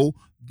go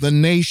the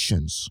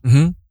nations.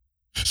 Mm-hmm.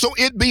 So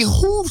it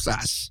behooves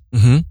us.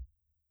 Mm-hmm.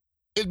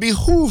 It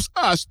behooves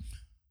us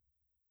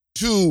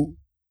to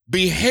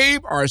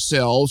behave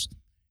ourselves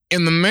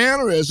in the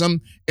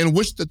mannerism in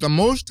which that the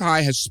Most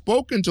High has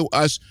spoken to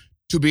us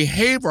to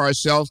behave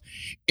ourselves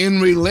in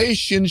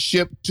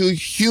relationship to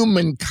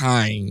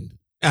humankind.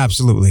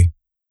 Absolutely.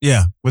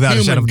 Yeah, without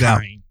a shadow of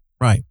doubt.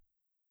 Humankind.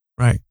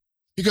 Right.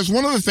 Because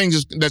one of the things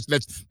is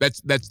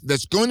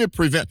that's going to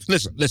prevent.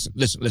 Listen.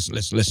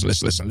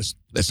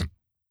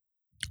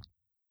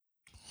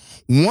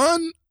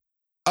 One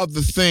of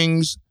the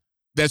things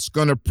that's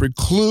going to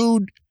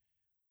preclude,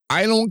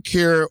 I don't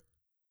care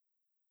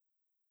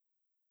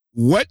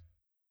what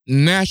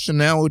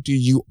nationality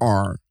you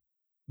are,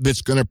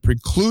 that's going to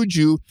preclude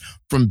you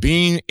from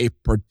being a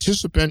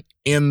participant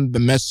in the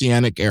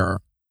Messianic era,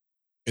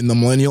 in the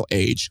millennial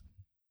age,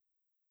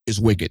 is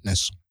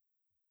wickedness.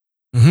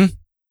 Mm-hmm.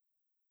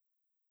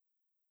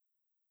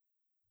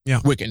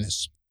 Yeah.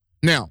 Wickedness.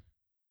 Now,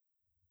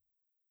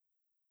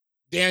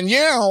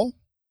 Danielle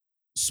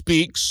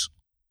speaks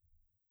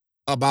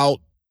about,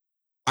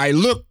 I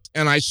looked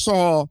and I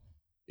saw,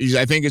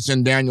 I think it's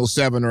in Daniel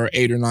 7 or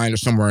 8 or 9 or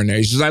somewhere in there.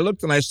 He says, I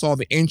looked and I saw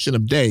the Ancient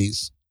of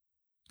Days,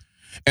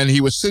 and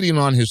he was sitting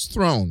on his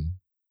throne,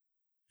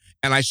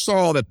 and I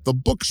saw that the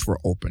books were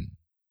open.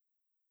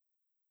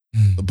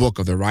 The book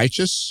of the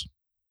righteous,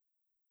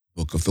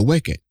 book of the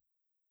wicked.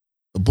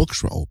 The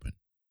books were open.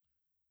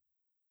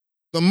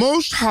 The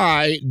Most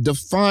High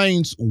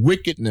defines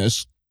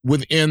wickedness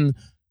within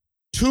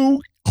two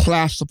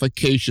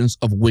classifications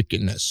of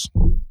wickedness.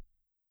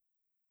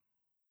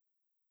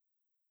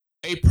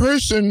 A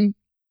person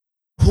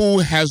who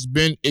has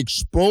been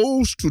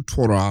exposed to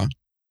Torah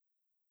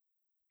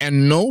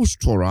and knows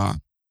Torah,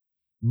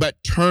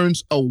 but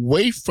turns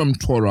away from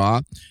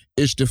Torah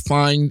is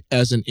defined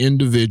as an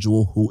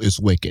individual who is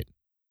wicked.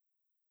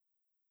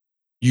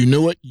 You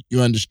knew it,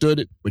 you understood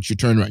it, but you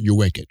turn around, you're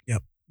wicked.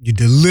 Yep. You're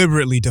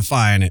deliberately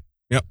defying it.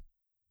 Yep.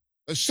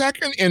 The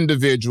second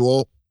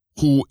individual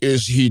who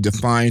he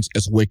defines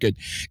as wicked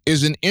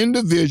is an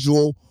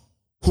individual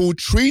who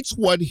treats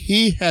what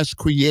he has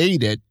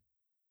created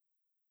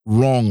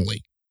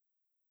wrongly.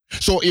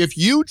 So if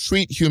you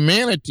treat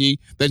humanity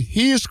that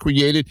he has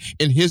created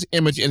in his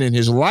image and in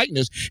his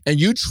likeness, and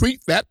you treat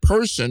that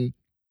person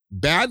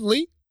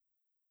badly,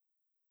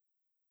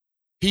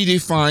 he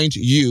defines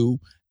you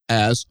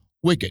as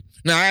wicked.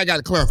 Now I got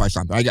to clarify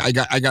something. I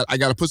got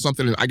to put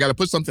something in. I got to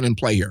put something in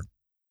play here.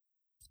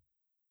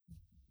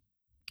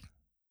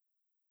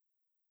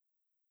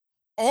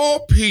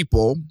 All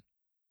people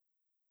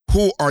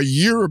who are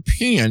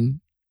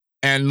European,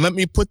 and let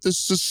me put this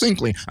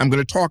succinctly, I'm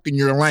going to talk in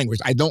your language.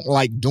 I don't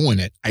like doing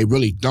it. I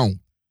really don't.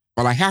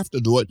 But I have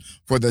to do it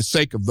for the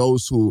sake of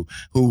those who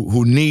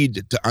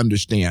need to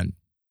understand.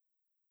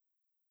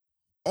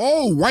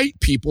 All white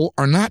people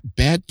are not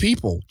bad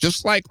people,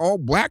 just like all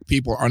black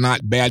people are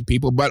not bad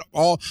people, but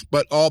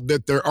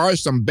that there are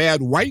some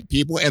bad white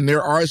people and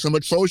there are some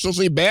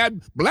atrociously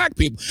bad black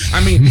people.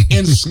 I mean,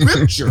 in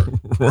scripture,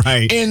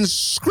 Right. in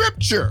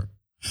scripture,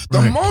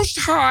 the Most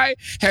High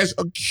has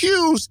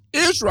accused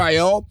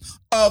Israel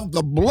of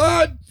the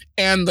blood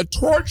and the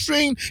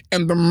torturing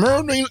and the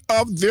murdering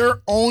of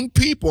their own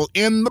people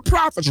in the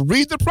prophets.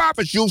 Read the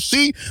prophets. You'll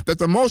see that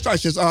the Most High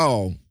says,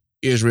 oh,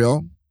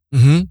 Israel,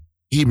 Mm-hmm.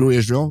 Hebrew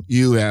Israel,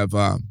 you have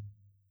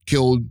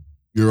killed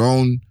your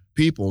own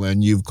people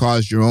and you've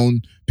caused your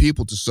own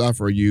people to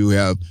suffer. You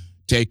have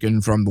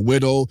taken from the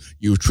widow.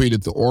 You've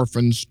treated the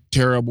orphans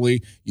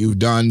terribly. You've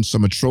done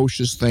some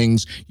atrocious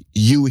things.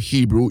 You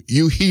Hebrew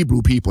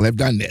people have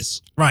done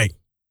this. Right.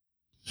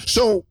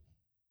 So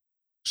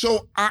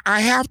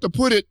I have to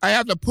put it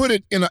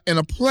in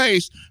a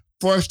place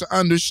for us to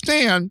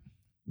understand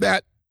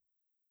that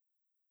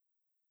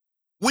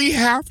we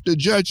have to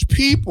judge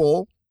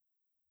people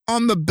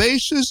on the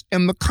basis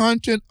and the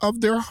content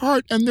of their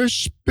heart and their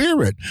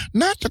spirit,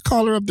 not the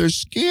color of their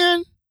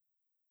skin.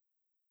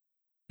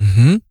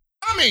 Mm-hmm.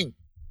 I mean,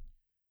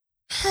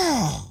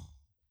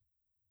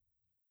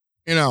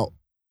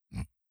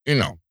 you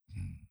know,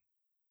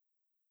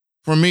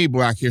 for me,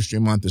 Black History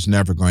Month is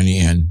never going to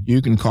end.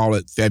 You can call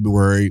it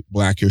February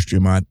Black History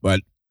Month,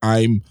 but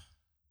I'm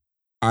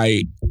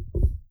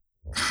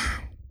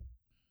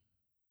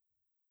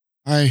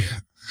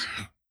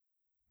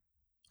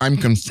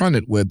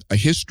confronted with a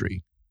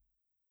history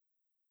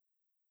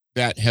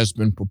that has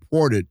been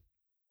purported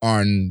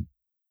on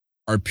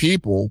our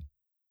people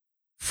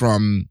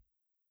from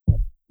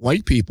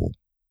white people,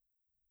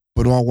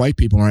 but all white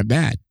people aren't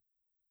bad.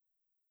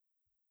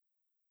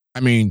 I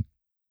mean,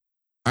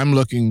 I'm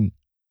looking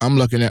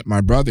at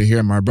my brother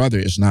here. My brother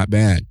is not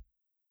bad.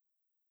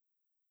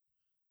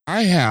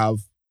 I have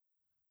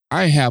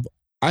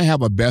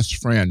a best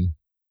friend.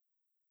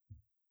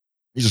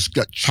 He's just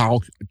got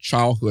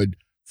childhood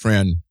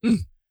friend,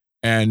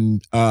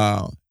 and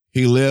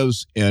he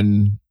lives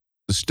in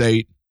the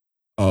state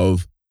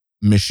of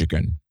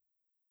Michigan,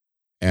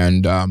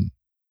 and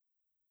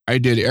I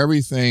did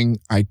everything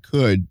I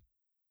could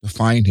to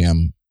find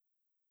him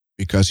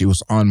because he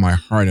was on my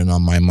heart and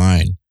on my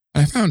mind.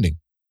 And I found him.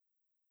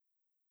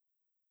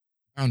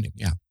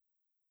 Yeah.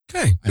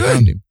 Okay. I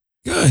found him.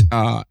 Good.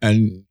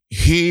 And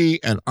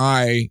he and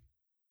I,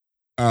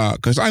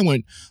 because I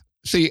went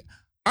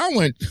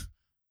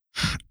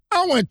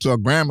to a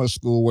grammar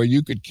school where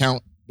you could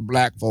count the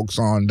black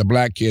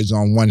kids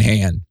on one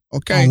hand.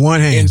 Okay. On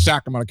one hand. In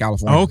Sacramento,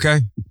 California. Okay.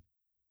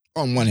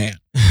 On one hand.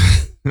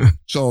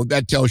 So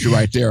that tells you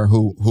right there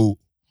who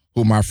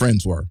my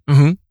friends were.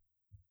 Mm-hmm.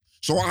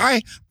 So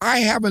I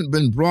haven't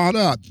been brought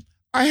up.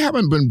 I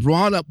haven't been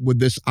brought up with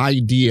this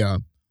idea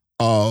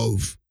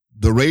of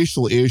the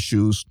racial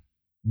issues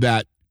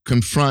that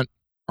confront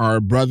our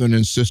brethren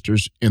and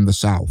sisters in the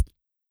South.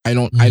 I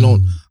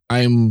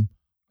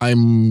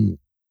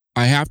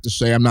have to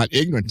say I'm not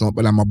ignorant to it,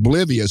 but I'm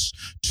oblivious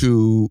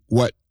to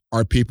what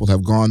our people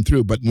have gone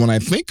through. But when I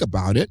think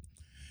about it,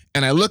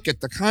 and I look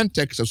at the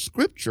context of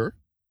Scripture,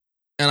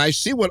 and I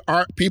see what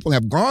our people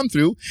have gone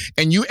through,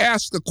 and you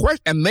ask the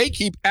question, and they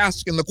keep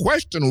asking the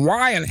question,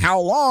 why and how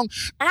long,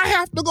 I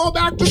have to go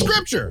back to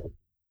Scripture.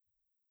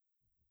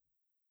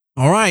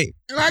 All right.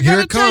 And I got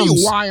to tell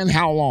you why and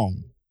how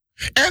long.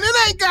 And it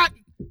ain't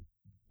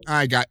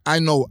got, I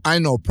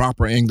know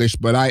proper English,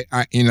 but I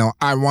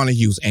want to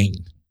use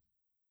ain't.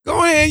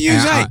 Go ahead,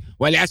 use ain't.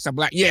 Well, that's a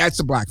black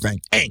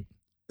thing. Ain't.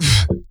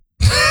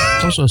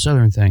 It's also a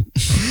Southern thing.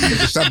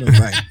 It's a Southern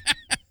thing.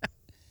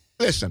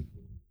 Listen.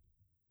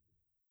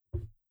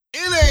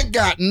 It ain't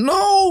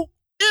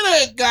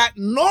got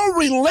no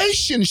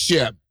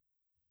relationship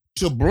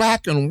to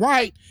black and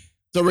white.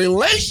 The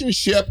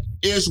relationship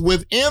is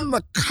within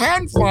the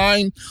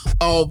confine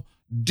of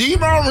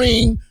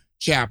Demarine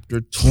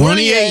chapter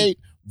 28,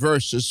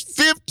 verses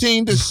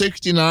 15 to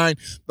 69,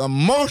 the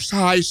Most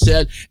High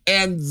said,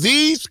 and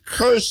these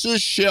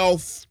curses shall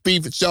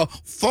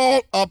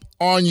fall up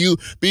on you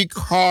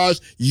because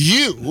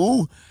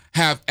you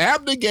have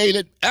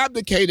abdicated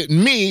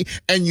me,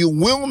 and you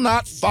will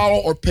not follow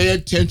or pay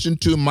attention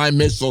to my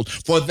mitzvot.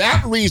 For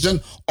that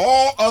reason,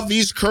 all of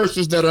these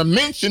curses that are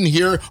mentioned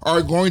here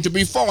are going to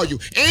befall you.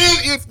 And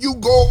if you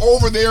go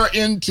over there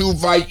into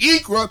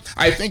Vayikra,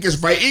 I think it's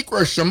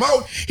Vayikra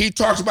Shemot, he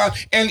talks about,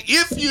 and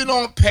if you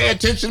don't pay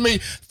attention to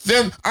me,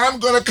 then I'm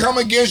going to come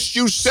against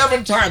you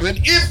 7 times. And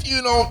if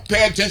you don't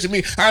pay attention to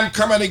me, I'm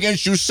coming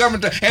against you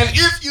 7 times. And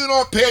if you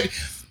don't pay,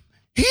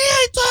 he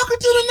ain't talking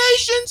to the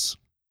nations.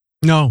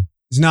 No,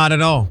 it's not at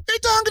all. They're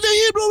talking to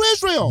Hebrew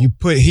Israel. You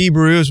put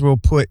Hebrew Israel,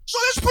 So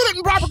let's put it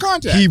in proper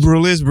context.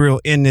 Hebrew Israel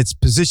in its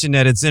position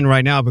that it's in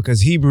right now because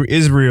Hebrew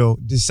Israel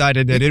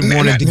decided that it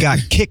wanted to got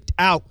kicked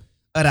out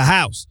of the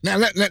house. Now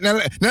let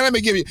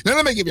me give you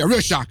a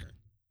real shocker.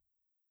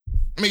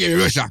 Let me give you a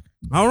real shocker.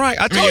 All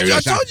right, I told you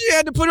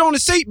had to put on the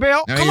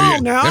seatbelt. Come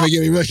on now. Let me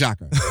give you a real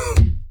shocker.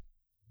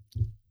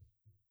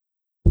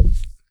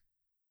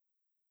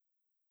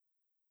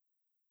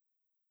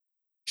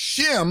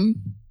 Shem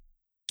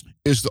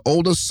is the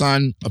oldest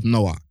son of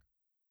Noah.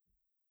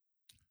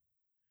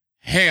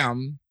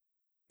 Ham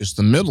is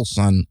the middle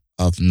son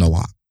of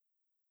Noah.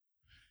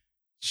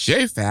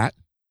 Shaphat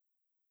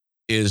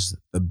is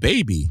the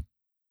baby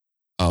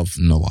of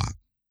Noah.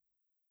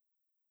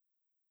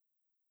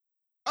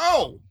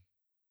 Oh,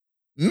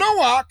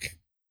 Noah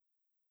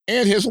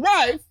and his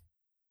wife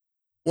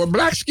were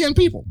black-skinned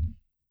people.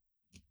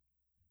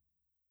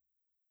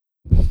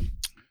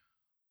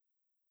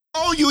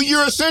 Oh, you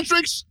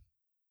Eurocentrics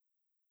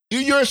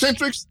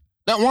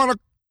that want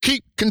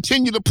to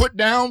continue to put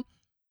down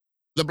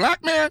the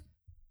black man?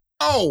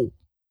 Oh,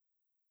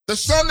 the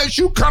son that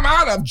you come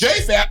out of,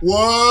 Japhet,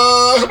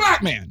 was a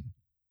black man.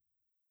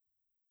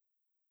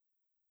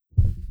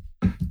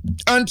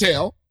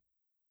 Until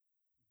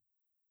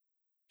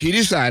he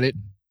decided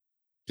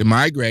to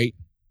migrate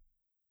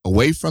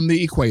away from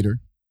the equator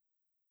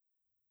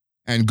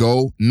and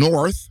go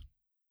north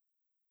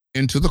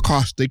into the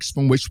caustics,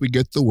 from which we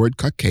get the word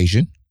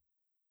Caucasian.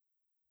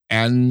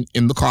 And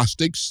in the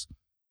caustics,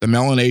 the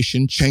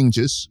melanation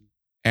changes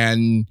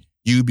and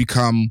you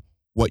become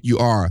what you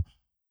are.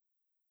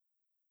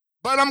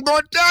 But I'm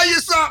going to tell you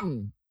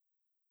something.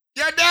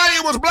 Your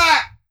daddy was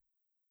black.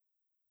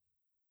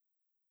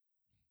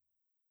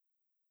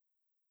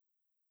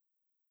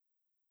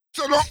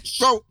 So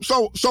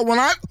when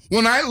I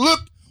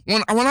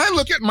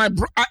look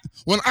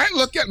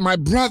at my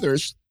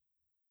brothers,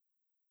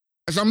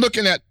 as I'm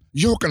looking at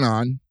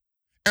Yochanan,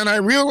 and I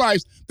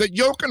realize that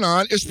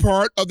Yochanan is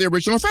part of the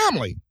original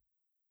family.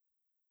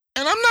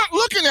 And I'm not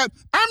looking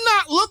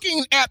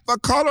at the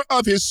color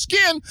of his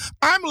skin.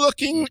 I'm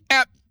looking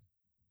at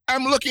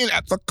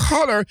the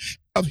color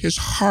of his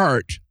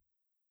heart.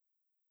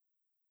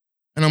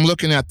 And I'm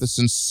looking at the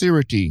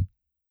sincerity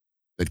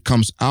that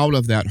comes out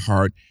of that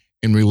heart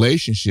in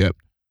relationship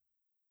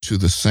to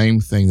the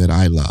same thing that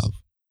I love.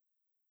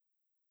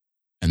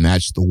 And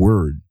that's the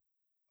word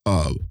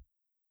of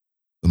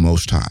the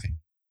Most High.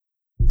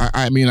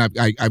 I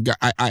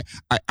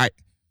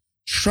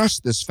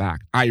trust this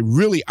fact. I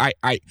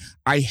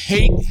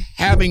hate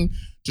having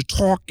to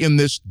talk in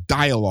this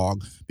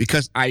dialogue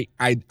because I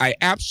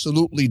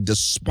absolutely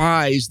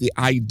despise the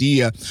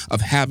idea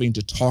of having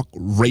to talk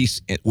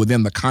race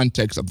within the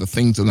context of the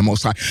things of the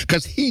Most High,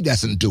 because he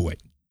doesn't do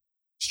it.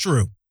 It's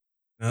true.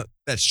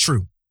 That's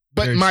true.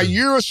 But Very my true.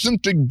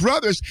 Eurocentric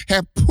brothers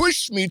have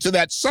pushed me to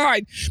that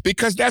side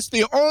because that's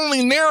the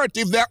only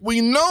narrative that we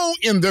know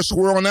in this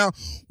world now.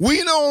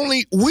 We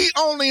only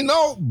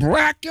know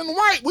black and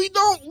white.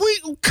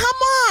 Come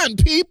on,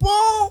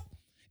 people.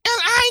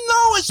 And I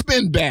know it's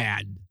been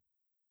bad.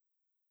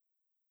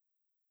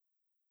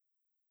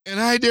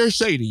 And I dare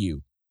say to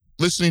you,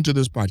 listening to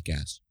this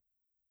podcast,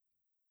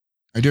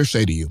 I dare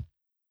say to you,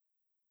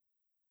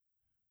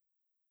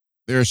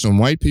 there are some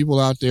white people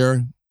out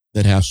there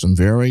that have some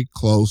very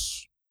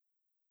close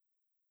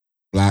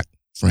black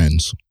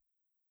friends.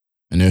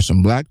 And there's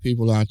some black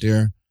people out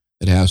there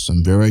that have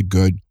some very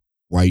good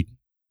white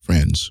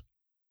friends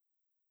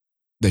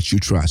that you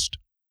trust.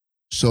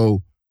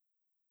 So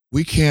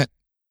we can't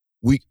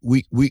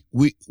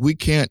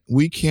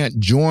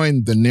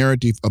join the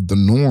narrative of the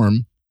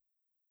norm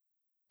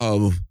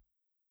of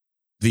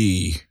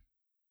the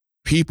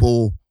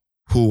people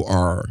who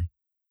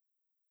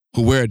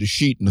wear the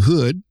sheet and the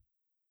hood.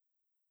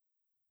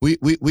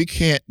 We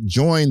can't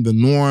join the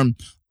norm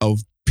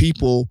of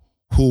people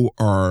who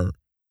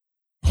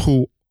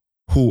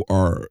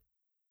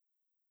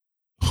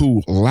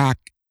lack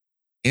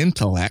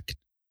intellect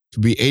to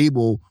be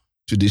able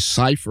to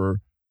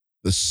decipher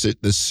the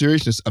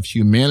seriousness of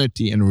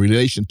humanity in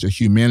relation to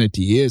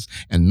humanity is,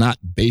 and not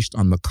based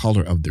on the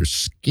color of their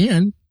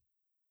skin.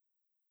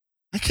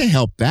 I can't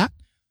help that.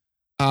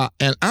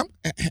 And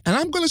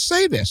I'm going to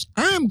say this.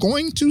 I am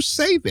going to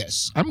say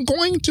this. I'm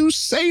going to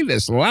say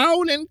this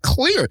loud and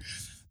clear.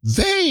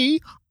 They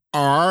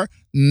are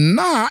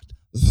not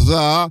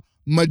the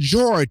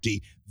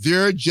majority.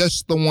 They're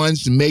just the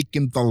ones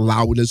making the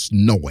loudest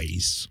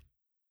noise.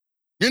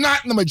 You're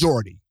not in the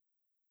majority.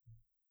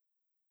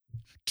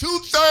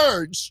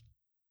 Two-thirds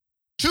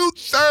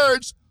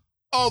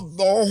of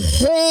the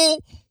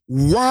whole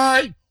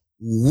wide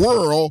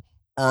world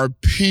are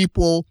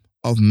people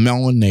of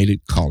melanated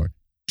color.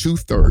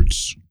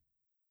 Two-thirds.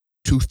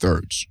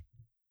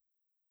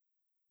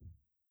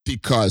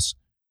 Because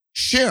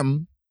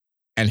Shem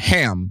and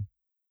Ham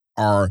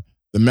are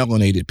the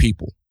melanated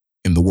people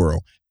in the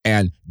world.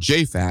 And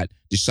Japhet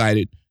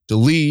decided to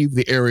leave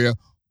the area,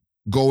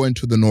 go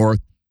into the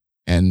north,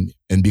 and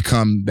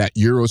become that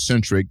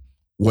Eurocentric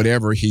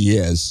whatever he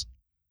is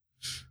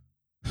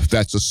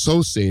that's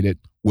associated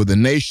with a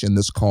nation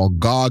that's called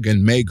Gog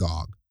and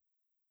Magog.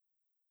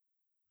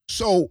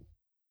 So,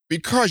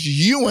 because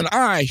you and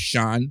I,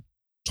 Sean,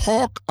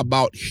 talk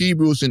about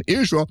Hebrews in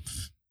Israel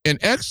in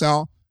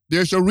exile,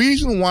 there's a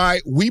reason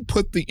why we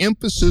put the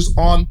emphasis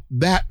on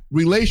that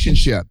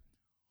relationship.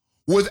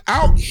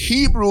 Without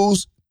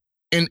Hebrews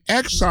in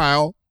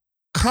exile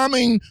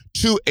coming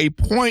to a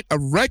point of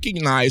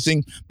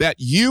recognizing that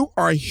you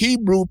are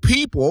Hebrew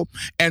people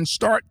and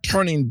start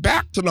turning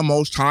back to the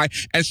Most High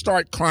and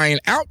start crying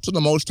out to the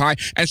Most High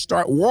and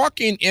start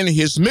walking in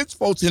his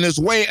mitzvot in his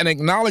way and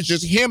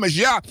acknowledges him as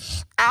Yah,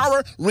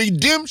 our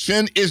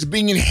redemption is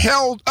being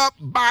held up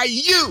by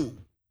you.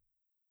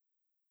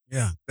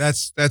 Yeah,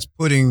 that's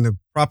putting the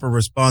proper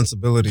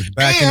responsibility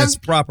back in its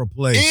proper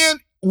place. And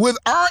with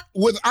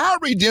our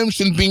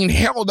redemption being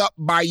held up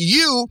by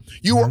you,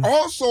 you are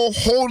also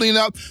holding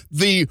up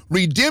the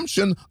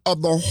redemption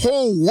of the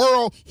whole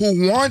world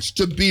who wants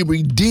to be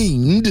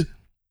redeemed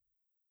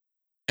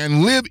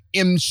and live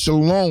in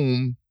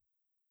shalom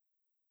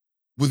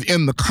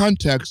within the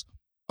context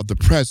of the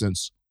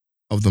presence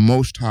of the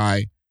Most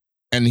High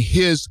and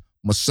his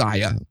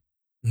Messiah,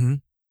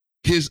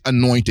 his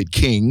anointed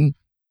king,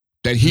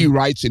 that he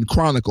writes in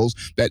Chronicles,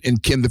 that in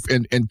Kings,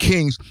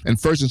 and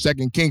First and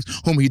Second Kings,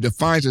 whom he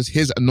defines as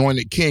his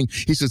anointed king.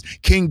 He says,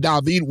 King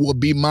David will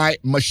be my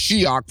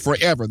Mashiach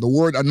forever. The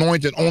word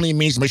anointed only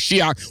means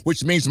Mashiach,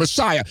 which means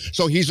Messiah.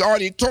 So he's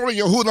already told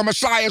you who the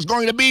Messiah is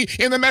going to be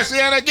in the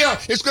Messianic era.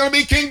 It's going to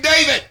be King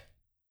David.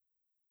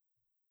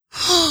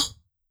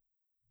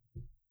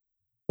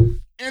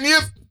 And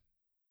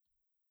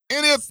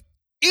if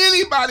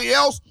anybody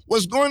else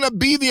was going to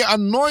be the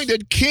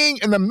anointed king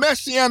in the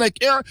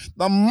Messianic era,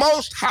 the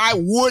Most High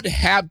would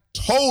have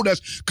told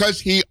us, because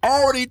he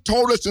already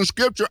told us in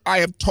Scripture, I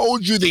have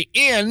told you the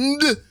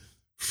end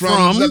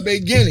from the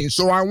beginning.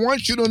 So I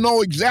want you to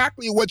know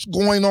exactly what's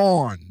going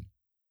on.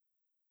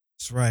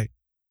 That's right.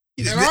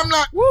 And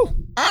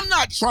I'm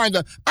not trying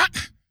to.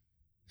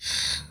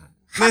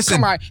 How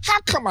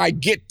come I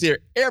get there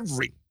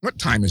what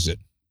time is it?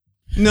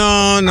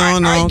 No.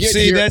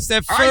 See, that's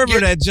that fervor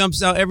that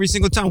jumps out every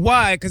single time.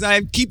 Why? Because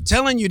I keep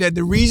telling you that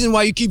the reason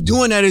why you keep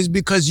doing that is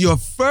because your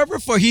fervor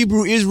for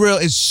Hebrew Israel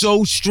is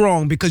so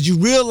strong, because you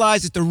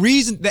realize that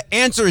the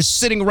answer is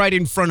sitting right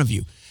in front of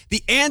you.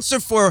 The answer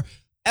for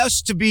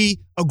us to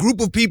be a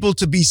group of people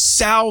to be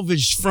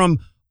salvaged from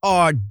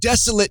our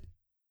desolate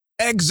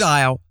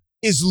exile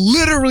is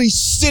literally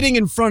sitting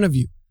in front of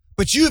you.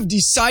 But you have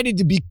decided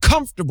to be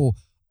comfortable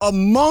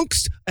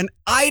amongst an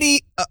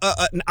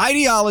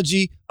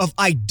ideology of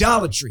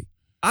idolatry.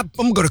 I'm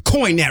going to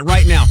coin that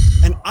right now.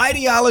 An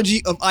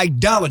ideology of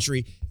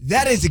idolatry.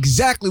 That is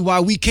exactly why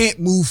we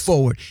can't move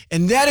forward.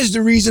 And that is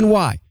the reason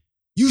why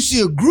you see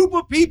a group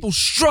of people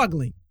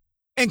struggling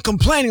and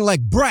complaining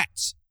like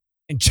brats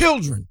and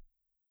children,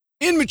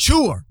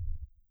 immature,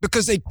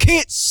 because they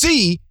can't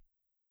see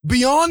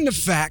beyond the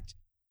fact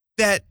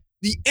that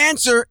the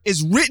answer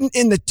is written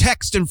in the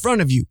text in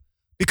front of you.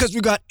 Because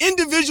we got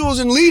individuals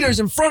and leaders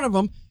in front of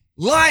them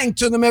lying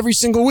to them every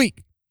single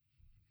week.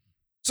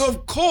 So,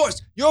 of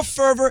course, your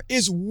fervor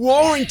is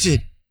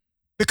warranted,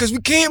 because we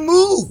can't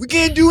move. We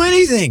can't do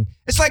anything.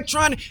 It's like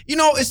trying to,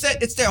 it's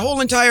that whole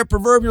entire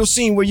proverbial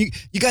scene where you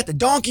got the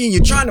donkey and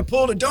you're trying to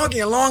pull the donkey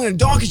along, and the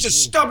donkey's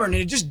just stubborn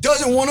and it just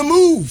doesn't want to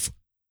move.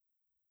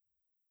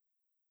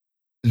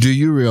 Do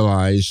you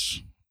realize,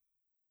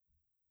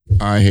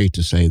 I hate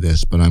to say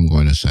this, but I'm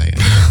going to say it.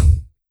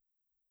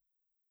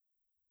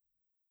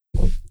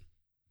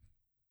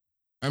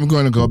 I'm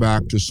going to go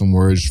back to some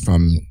words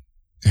from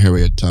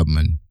Harriet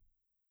Tubman.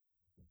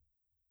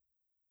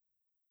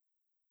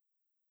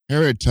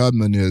 Harriet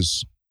Tubman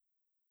is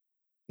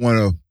one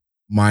of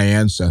my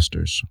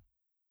ancestors.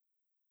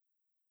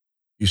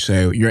 You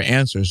say, your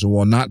ancestors,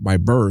 well, not by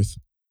birth,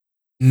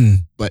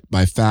 but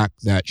by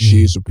fact that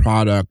she's a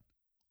product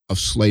of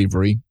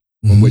slavery,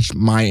 from which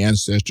my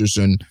ancestors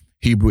and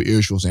Hebrew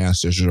Israel's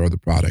ancestors are the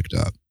product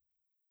of.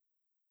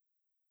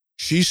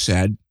 She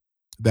said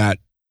that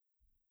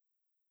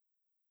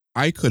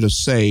I could have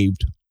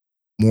saved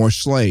more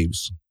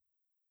slaves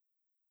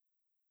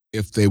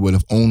if they would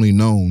have only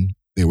known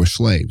they were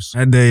slaves.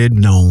 And they had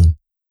known.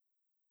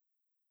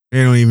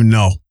 They don't even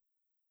know.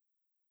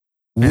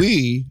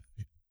 We,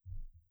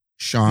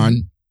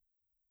 John,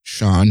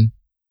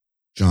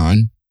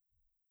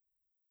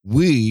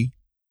 we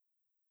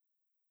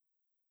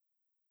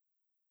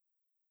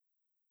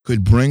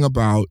could bring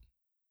about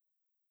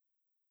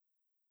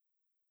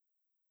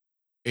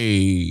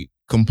a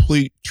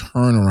complete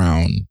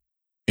turnaround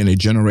in a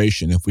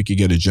generation, if we could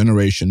get a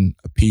generation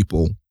of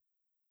people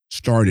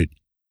started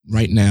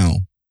right now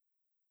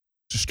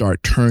to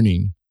start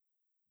turning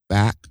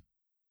back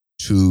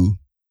to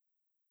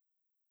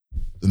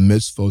the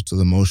mitzvot of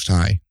the Most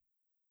High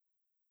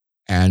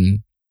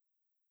and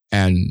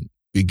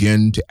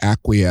begin to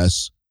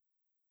acquiesce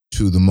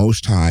to the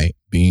Most High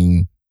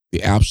being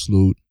the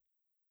absolute,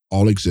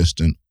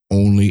 all-existent,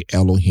 only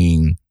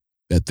Elohim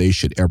that they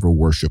should ever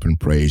worship and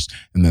praise,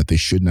 and that they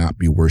should not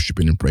be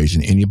worshiping and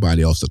praising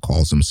anybody else that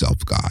calls himself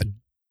God.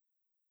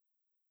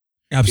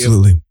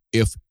 Absolutely.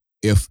 If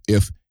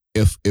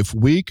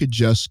we could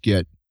just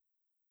get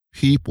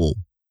people,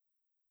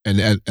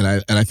 and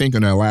I think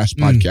in our last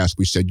podcast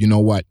we said, you know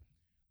what,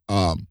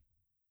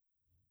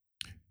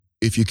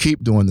 if you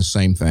keep doing the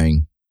same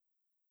thing,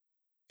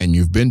 and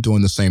you've been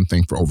doing the same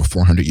thing for over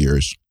 400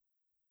 years,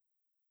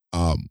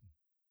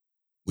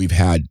 we've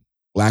had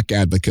black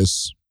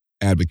advocates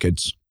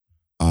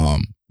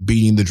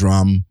beating the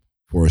drum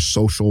for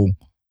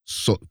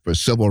for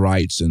civil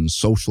rights and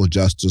social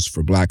justice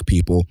for black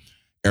people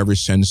ever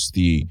since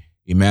the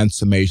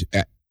Emancipation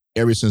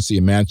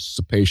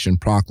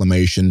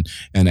Proclamation,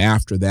 and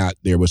after that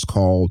it was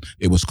called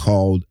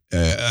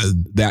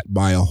that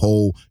by a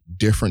whole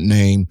different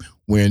name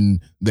when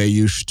they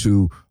used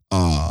to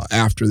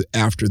after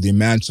the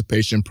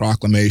Emancipation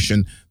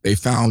Proclamation they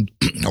found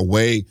a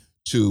way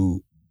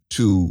to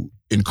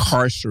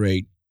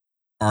incarcerate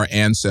our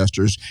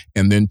ancestors,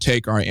 and then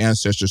take our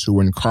ancestors who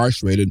were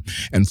incarcerated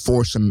and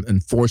force them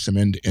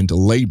into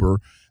labor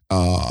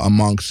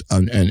amongst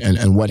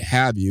and what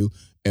have you,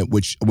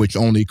 which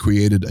only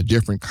created a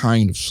different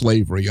kind of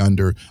slavery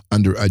under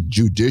a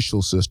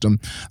judicial system.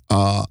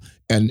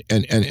 And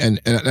Jim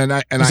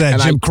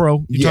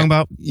Crow you're talking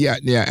about? Yeah,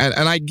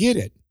 and I get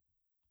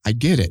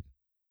it,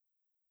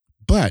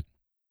 but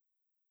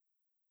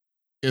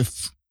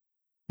if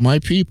my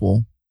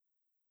people.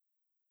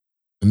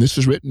 And this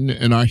is written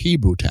in our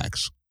Hebrew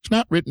text. It's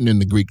not written in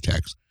the Greek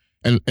text.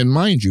 And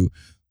mind you,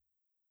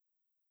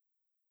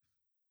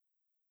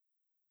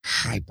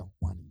 I don't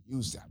want to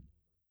use that.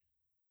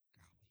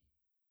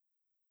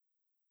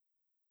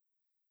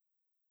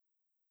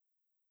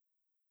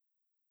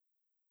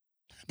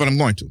 But I'm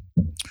going to.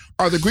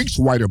 Are the Greeks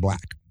white or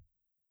black?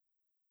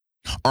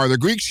 Are the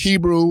Greeks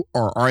Hebrew,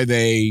 or are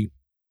they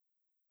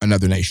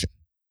another nation?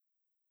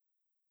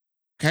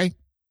 Okay?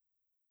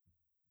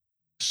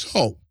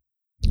 So,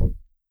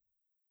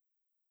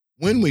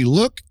 when we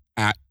look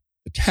at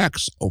the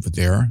text over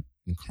there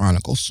in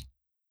Chronicles,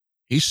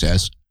 he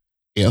says,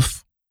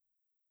 if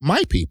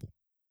my people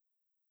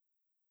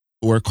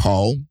who are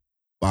called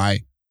by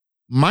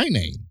my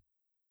name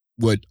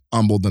would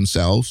humble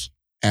themselves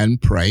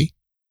and pray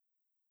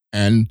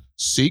and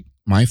seek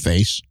my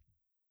face,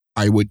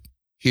 I would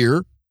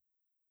hear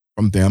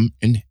from them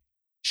in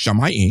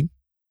Shamayim,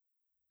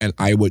 and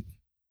I would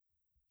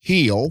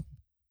heal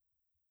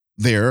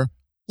their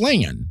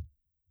land.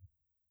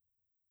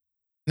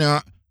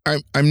 Now,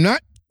 I'm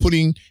not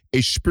putting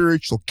a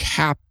spiritual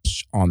cap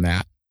on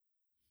that,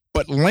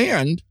 but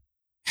land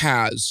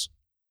has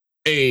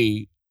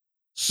a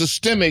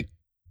systemic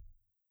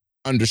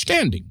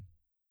understanding.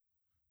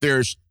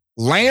 There's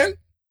land,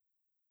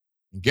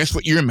 and guess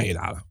what you're made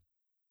out of?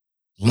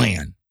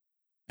 Land.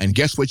 And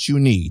guess what you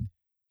need?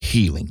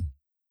 Healing.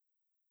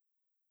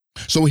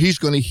 So he's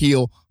going to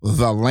heal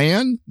the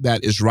land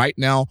that is right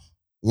now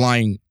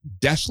lying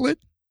desolate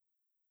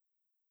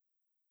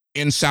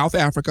in South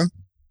Africa.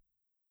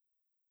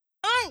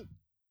 Oh,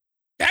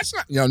 that's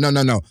not, no.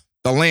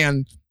 The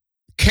land,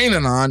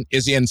 Canaan,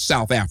 is in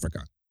South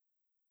Africa.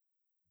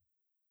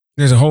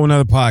 There's a whole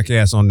nother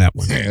podcast on that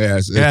one.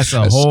 That's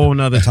a whole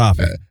nother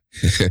topic.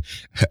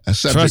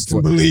 Trust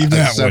and believe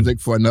that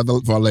subject one.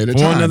 For a later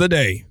time. For another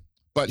day.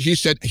 But he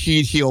said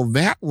he'd heal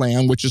that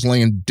land, which is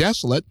laying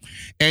desolate,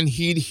 and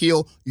he'd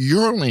heal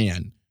your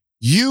land.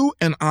 You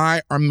and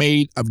I are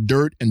made of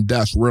dirt and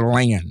dust. We're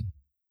land.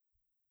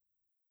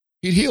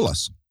 He'd heal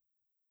us.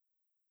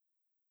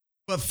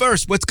 But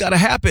first, what's got to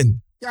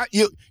happen? Yeah,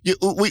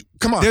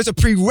 come on. There's a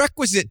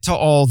prerequisite to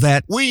all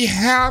that. We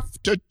have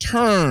to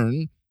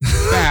turn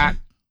back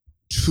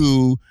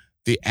to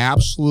the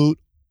absolute,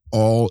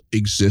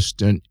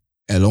 all-existent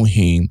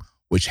Elohim,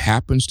 which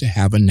happens to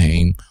have a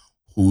name,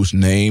 whose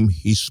name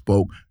he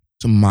spoke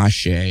to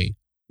Moshe,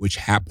 which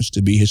happens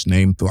to be his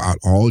name throughout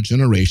all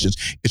generations.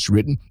 It's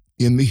written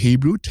in the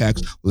Hebrew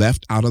text,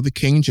 left out of the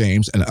King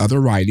James and other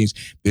writings.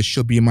 This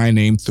shall be my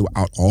name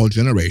throughout all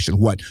generations.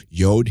 What?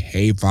 Yod,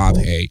 He,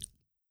 Vav, He.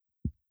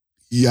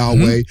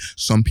 Yahweh.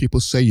 Some people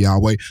say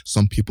Yahweh.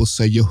 Some people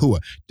say Yahuwah.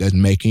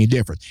 Doesn't make any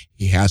difference.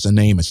 He has a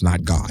name. It's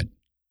not God.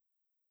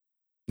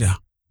 Yeah,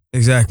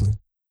 exactly.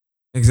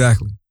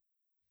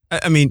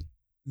 I mean,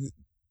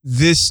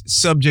 this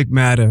subject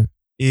matter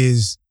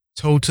is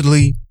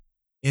totally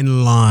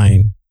in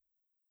line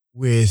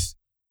with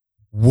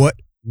what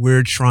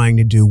we're trying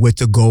to do, what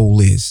the goal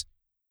is,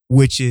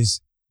 which is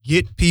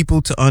get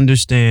people to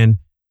understand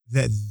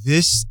that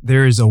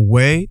there is a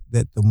way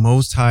that the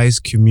Most High's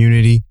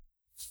community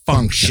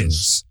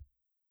functions.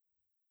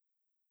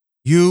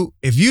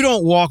 If you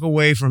don't walk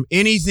away from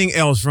anything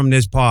else from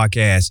this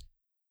podcast,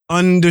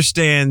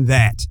 understand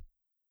that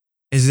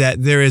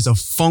there is a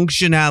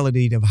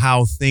functionality of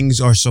how things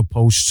are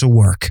supposed to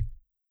work.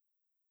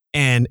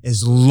 And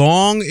as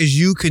long as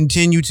you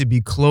continue to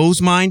be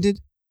closed-minded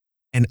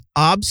and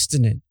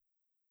obstinate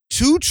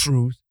to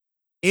truth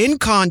in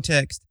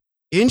context,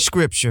 in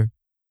scripture,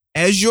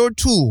 as your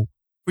tool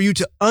for you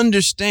to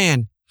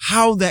understand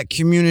how that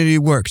community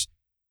works,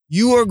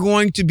 you are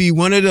going to be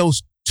one of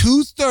those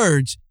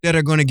 2/3 that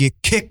are going to get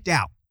kicked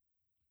out.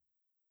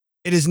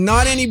 It is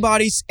not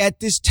anybody at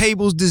this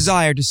table's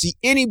desire to see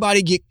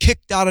anybody get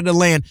kicked out of the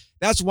land.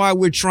 That's why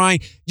we're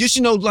trying, just,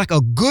 like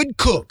a good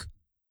cook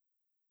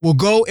will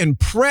go and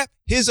prep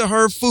his or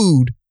her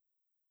food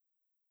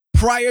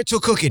prior to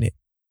cooking it.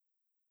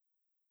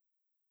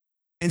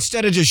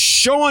 Instead of just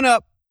showing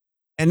up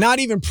and not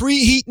even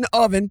preheating the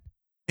oven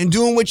and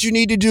doing what you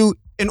need to do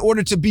in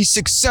order to be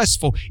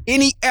successful.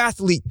 Any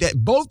athlete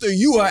that both of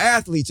you are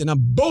athletes and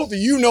both of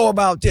you know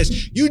about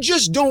this. You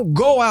just don't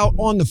go out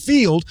on the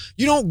field.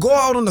 You don't go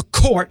out on the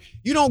court.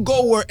 You don't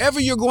go wherever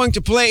you're going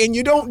to play and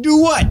you don't do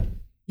what?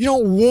 You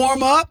don't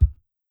warm up.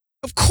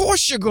 Of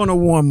course you're going to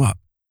warm up.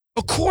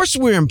 Of course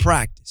we're in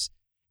practice.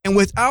 And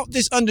without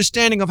this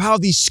understanding of how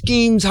these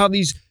schemes, how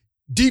these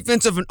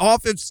defensive and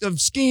offensive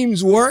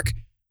schemes work,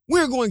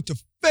 we're going to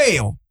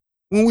fail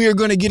when we are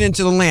going to get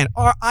into the land.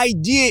 Our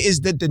idea is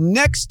that the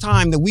next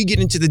time that we get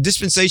into the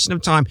dispensation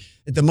of time,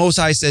 that the Most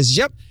High says,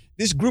 yep,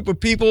 this group of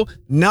people,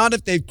 now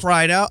that they've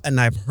cried out and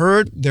I've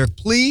heard their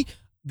plea,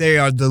 they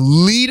are the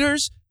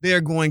leaders. They are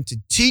going to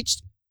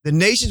teach the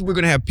nations. We're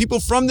going to have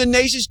people from the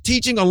nations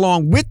teaching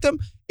along with them.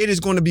 It is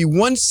going to be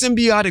one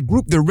symbiotic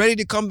group. They're ready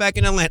to come back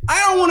in the land. I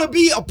don't want to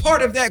be a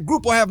part of that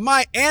group or have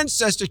my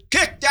ancestors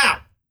kicked out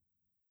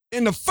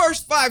in the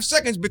first 5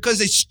 seconds because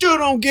they still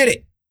don't get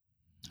it.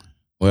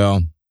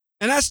 Well,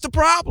 and that's the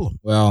problem.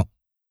 Well,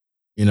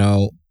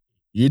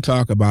 you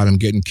talk about them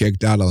getting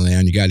kicked out of the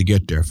land. You got to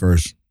get there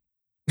first.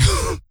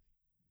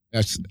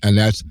 That's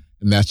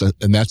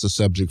a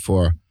subject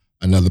for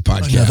another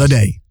podcast. Another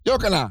day.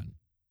 Yochanan,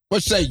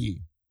 what say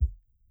ye?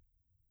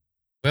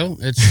 Well,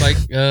 it's like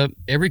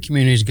every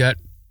community's got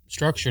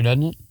structure,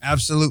 doesn't it?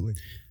 Absolutely.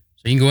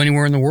 So you can go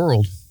anywhere in the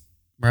world,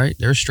 right?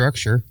 There's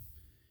structure.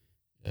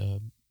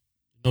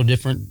 No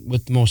different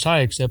with the Most High,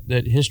 except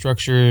that his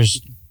structure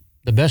is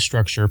the best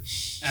structure.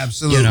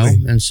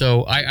 Absolutely. And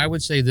so I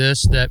would say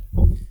this, that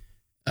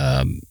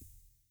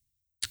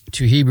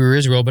to Hebrew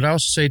Israel, but I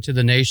also say to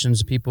the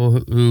nations, people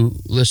who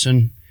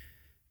listen,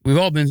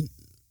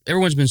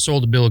 everyone's been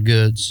sold a bill of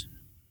goods.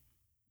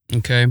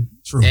 Okay?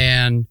 True.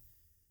 And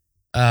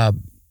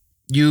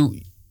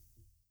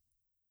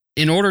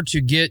in order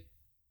to get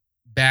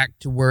back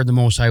to where the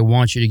Most High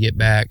wants you to get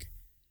back,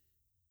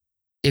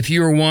 if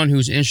you're one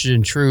who's interested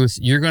in truth,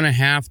 you're going to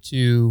have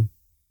to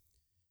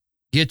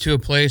get to a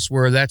place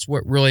where that's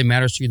what really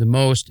matters to you the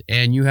most,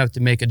 and you have to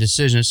make a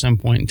decision at some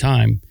point in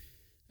time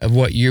of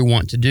what you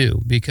want to do,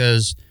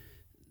 because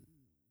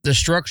the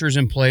structure's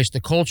in place,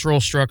 the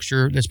cultural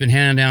structure that's been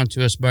handed down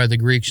to us by the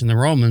Greeks and the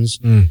Romans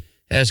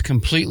has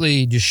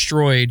completely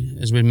destroyed,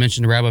 as we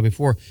mentioned to Rabbi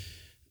before,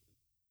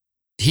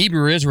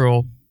 Hebrew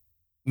Israel,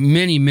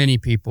 many, many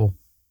people,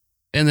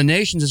 and the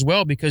nations as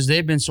well, because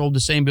they've been sold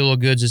the same bill of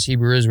goods as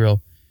Hebrew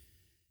Israel.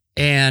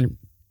 And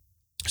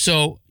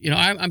so,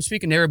 I'm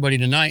speaking to everybody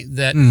tonight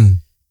that,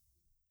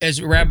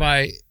 as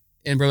Rabbi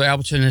and Brother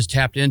Appleton has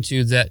tapped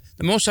into, that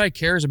the Most High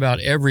cares about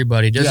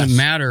everybody. Doesn't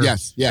matter.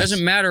 Yes.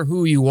 Doesn't matter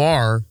who you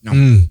are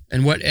and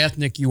what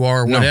ethnic you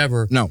are or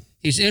whatever. No.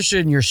 He's interested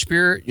in your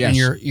spirit and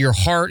your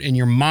heart and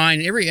your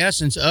mind, every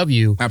essence of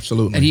you.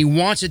 Absolutely. And he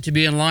wants it to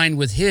be in line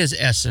with his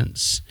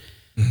essence.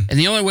 And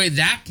the only way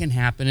that can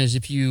happen is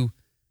if you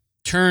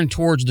turn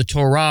towards the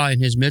Torah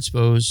and his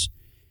mitzvos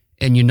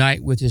and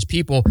unite with his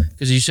people.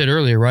 Because you said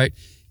earlier, right?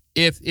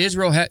 If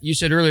Israel, you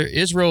said earlier,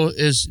 Israel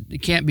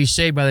can't be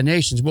saved by the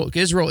nations. Well,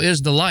 Israel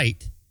is the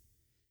light.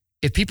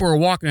 If people are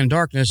walking in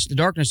darkness, the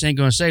darkness ain't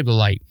going to save the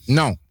light.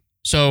 No.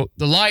 So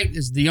the light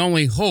is the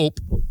only hope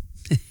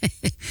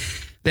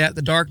that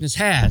the darkness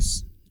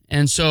has.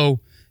 And so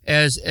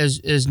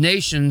as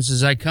nations,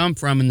 as I come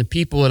from, and the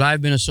people that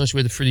I've been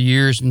associated with for the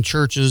years, and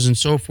churches and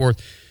so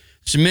forth,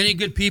 so many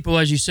good people,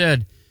 as you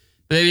said,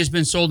 they've just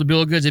been sold a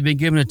bill of goods. They've been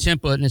given a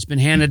template, and it's been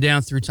handed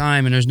down through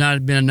time, and there's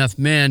not been enough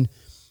men.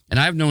 And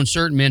I've known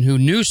certain men who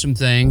knew some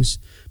things,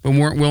 but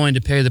weren't willing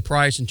to pay the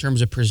price in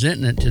terms of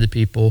presenting it to the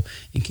people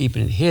and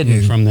keeping it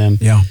hidden from them.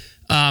 Yeah.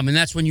 And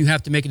that's when you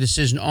have to make a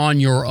decision on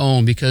your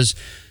own, because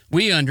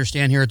we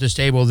understand here at this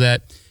table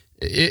that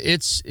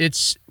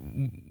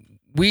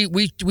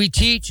we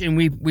teach and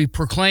we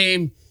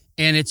proclaim,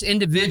 and it's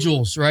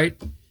individuals, right,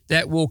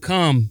 that will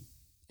come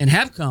and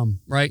have come,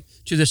 right,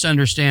 to this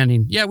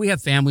understanding. Yeah, we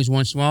have families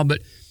once in a while,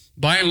 but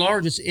by and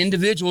large, it's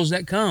individuals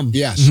that come.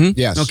 Yes.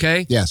 Yes.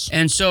 Okay. Yes.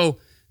 And so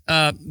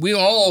we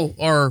all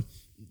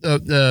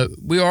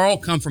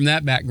come from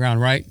that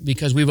background, right?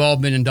 Because we've all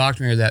been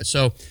indoctrinated that.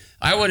 So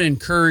I would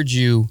encourage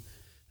you,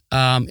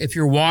 if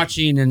you're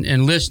watching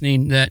and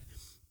listening, that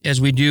as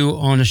we do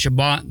on a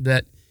Shabbat,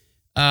 that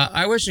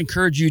I always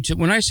encourage you to,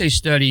 when I say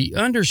study,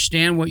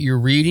 understand what you're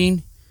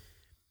reading.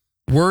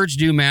 Words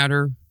do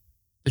matter.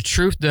 The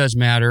truth does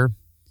matter.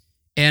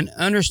 And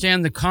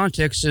understand the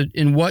context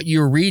in what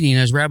you're reading.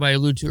 As Rabbi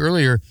alluded to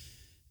earlier,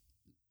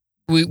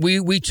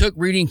 we took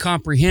reading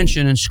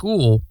comprehension in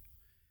school.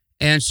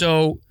 And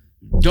so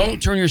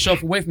don't turn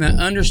yourself away from that.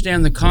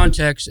 Understand the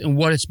context and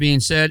what it's being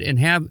said, and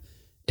have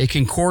a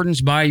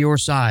concordance by your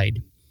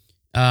side,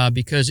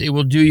 because it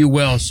will do you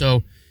well.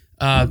 So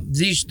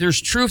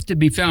there's truth to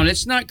be found.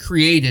 It's not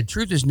created.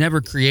 Truth is never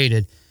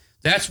created.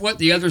 That's what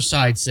the other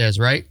side says,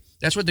 right?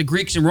 That's what the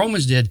Greeks and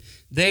Romans did.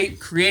 They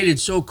created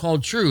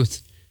so-called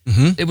truth.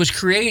 Mm-hmm. It was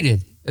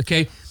created,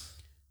 okay?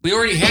 We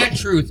already had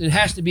truth. It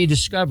has to be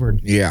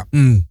discovered. Yeah.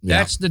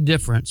 That's the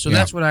difference. So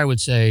that's what I would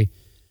say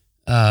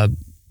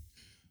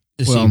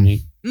this evening.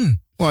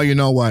 Well, you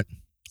know what?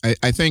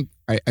 I think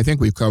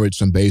we've covered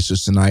some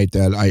bases tonight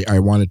that I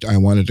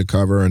wanted to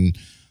cover, and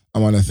I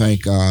want to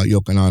thank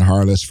Yochanan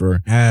Harless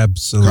for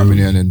coming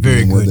in and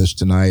being with us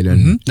tonight,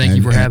 and thank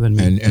you for having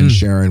me and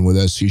sharing with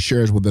us. He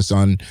shares with us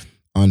on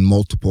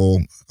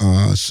multiple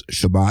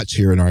Shabbats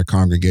here in our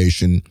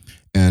congregation,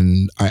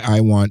 and I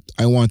want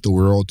the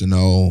world to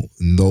know,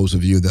 and those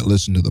of you that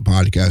listen to the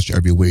podcast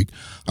every week,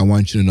 I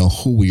want you to know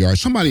who we are.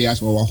 Somebody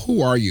asked me, "Well,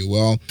 who are you?"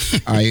 Well,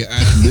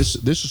 this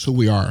is who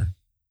we are.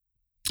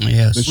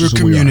 Yes, we're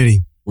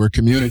community. We're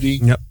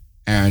community. Yep.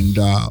 And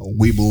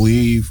we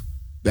believe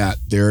that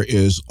there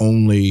is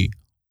only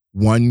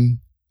one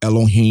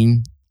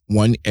Elohim,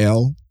 one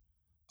El,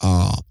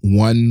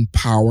 one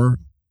power,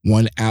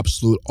 one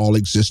absolute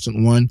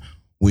all-existent one.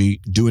 We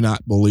do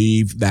not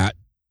believe that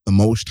the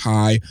Most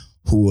High,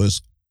 who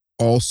is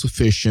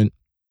all-sufficient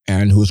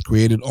and who has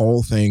created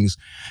all things,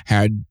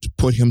 had to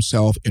put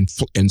himself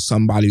in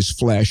somebody's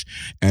flesh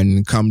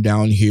and come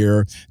down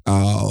here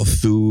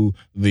through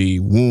the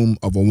womb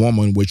of a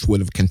woman, which would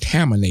have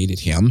contaminated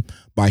him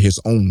by his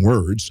own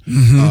words,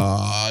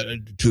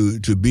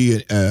 to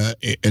be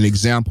an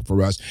example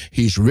for us.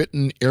 He's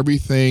written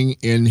everything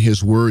in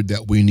his word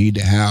that we need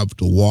to have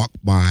to walk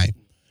by.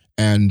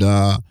 And,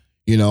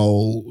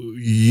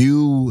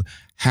 you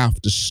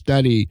have to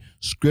study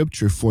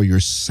Scripture for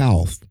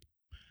yourself.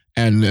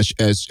 And as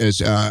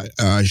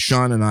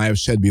Sean and I have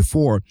said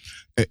before,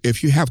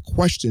 if you have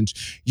questions,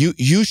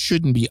 you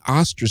shouldn't be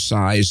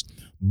ostracized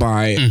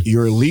by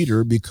your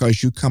leader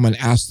because you come and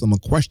ask them a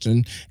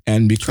question,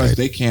 and because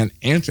they can't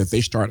answer it, they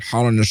start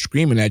hollering and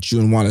screaming at you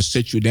and want to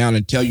sit you down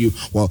and tell you,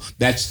 well,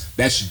 that's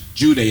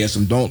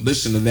Judaism. Don't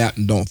listen to that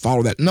and don't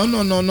follow that. No.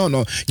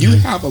 You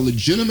have a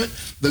legitimate,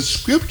 the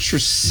Scripture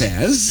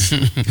says,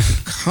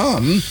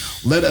 come,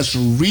 let us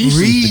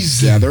reason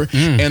together,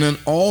 and in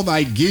all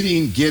thy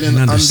getting, get an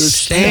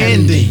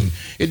understanding.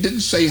 It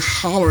didn't say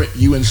holler at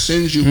you and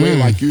sends you away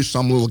like you're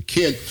some little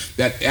kid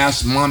that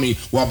asks mommy,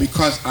 well,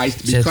 because I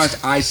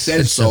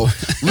said so.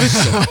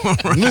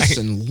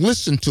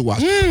 Listen to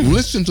us.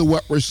 Listen to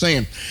what we're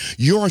saying.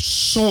 Your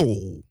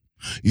soul,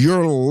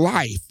 your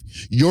life,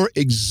 your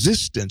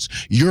existence,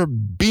 your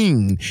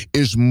being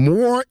is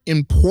more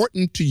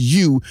important to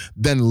you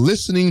than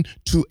listening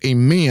to a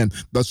man.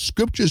 The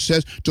Scripture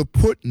says to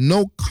put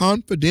no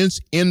confidence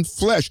in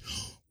flesh.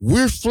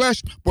 We're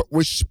flesh, but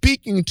we're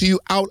speaking to you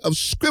out of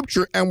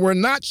Scripture, and we're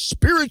not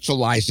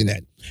spiritualizing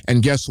it.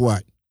 And guess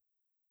what?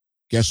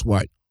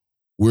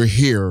 We're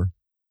here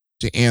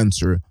to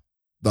answer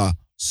the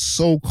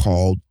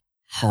so-called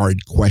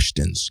hard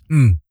questions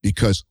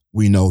because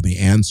we know the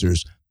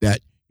answers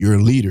that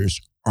your leaders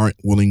aren't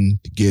willing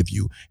to give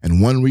you. And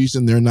one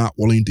reason they're not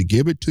willing to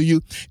give it to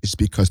you is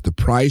because the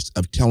price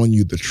of telling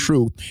you the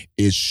truth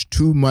is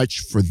too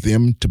much for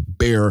them to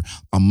bear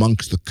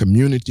amongst the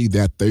community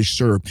that they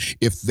serve.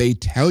 If they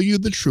tell you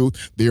the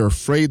truth, they're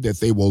afraid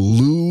that they will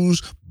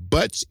lose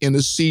butts in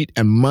a seat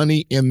and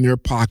money in their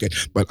pocket.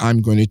 But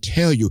I'm going to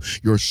tell you,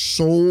 your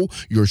soul,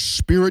 your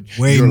spirit,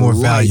 way more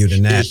value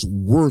than that, is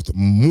worth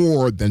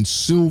more than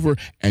silver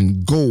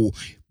and gold.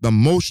 The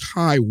Most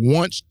High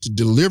wants to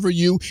deliver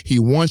you. He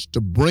wants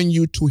to bring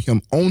you to Him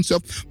own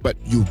self, but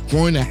you're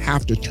going to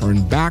have to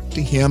turn back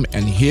to Him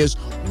and His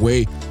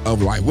way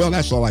of life. Well,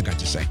 that's all I got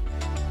to say.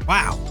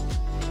 Wow.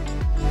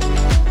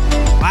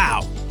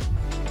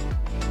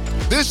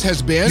 This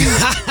has been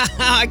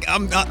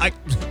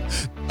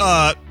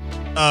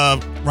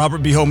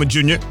Robert B. Holman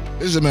Jr.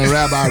 This has been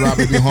Rabbi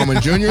Robert B.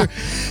 Holman Jr.,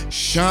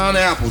 Sean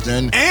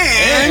Appleton,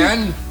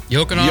 and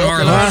Yochanan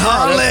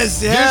Harless.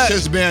 This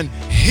has been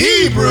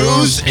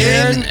Hebrews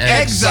in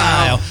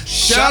Exile.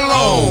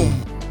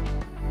 Shalom.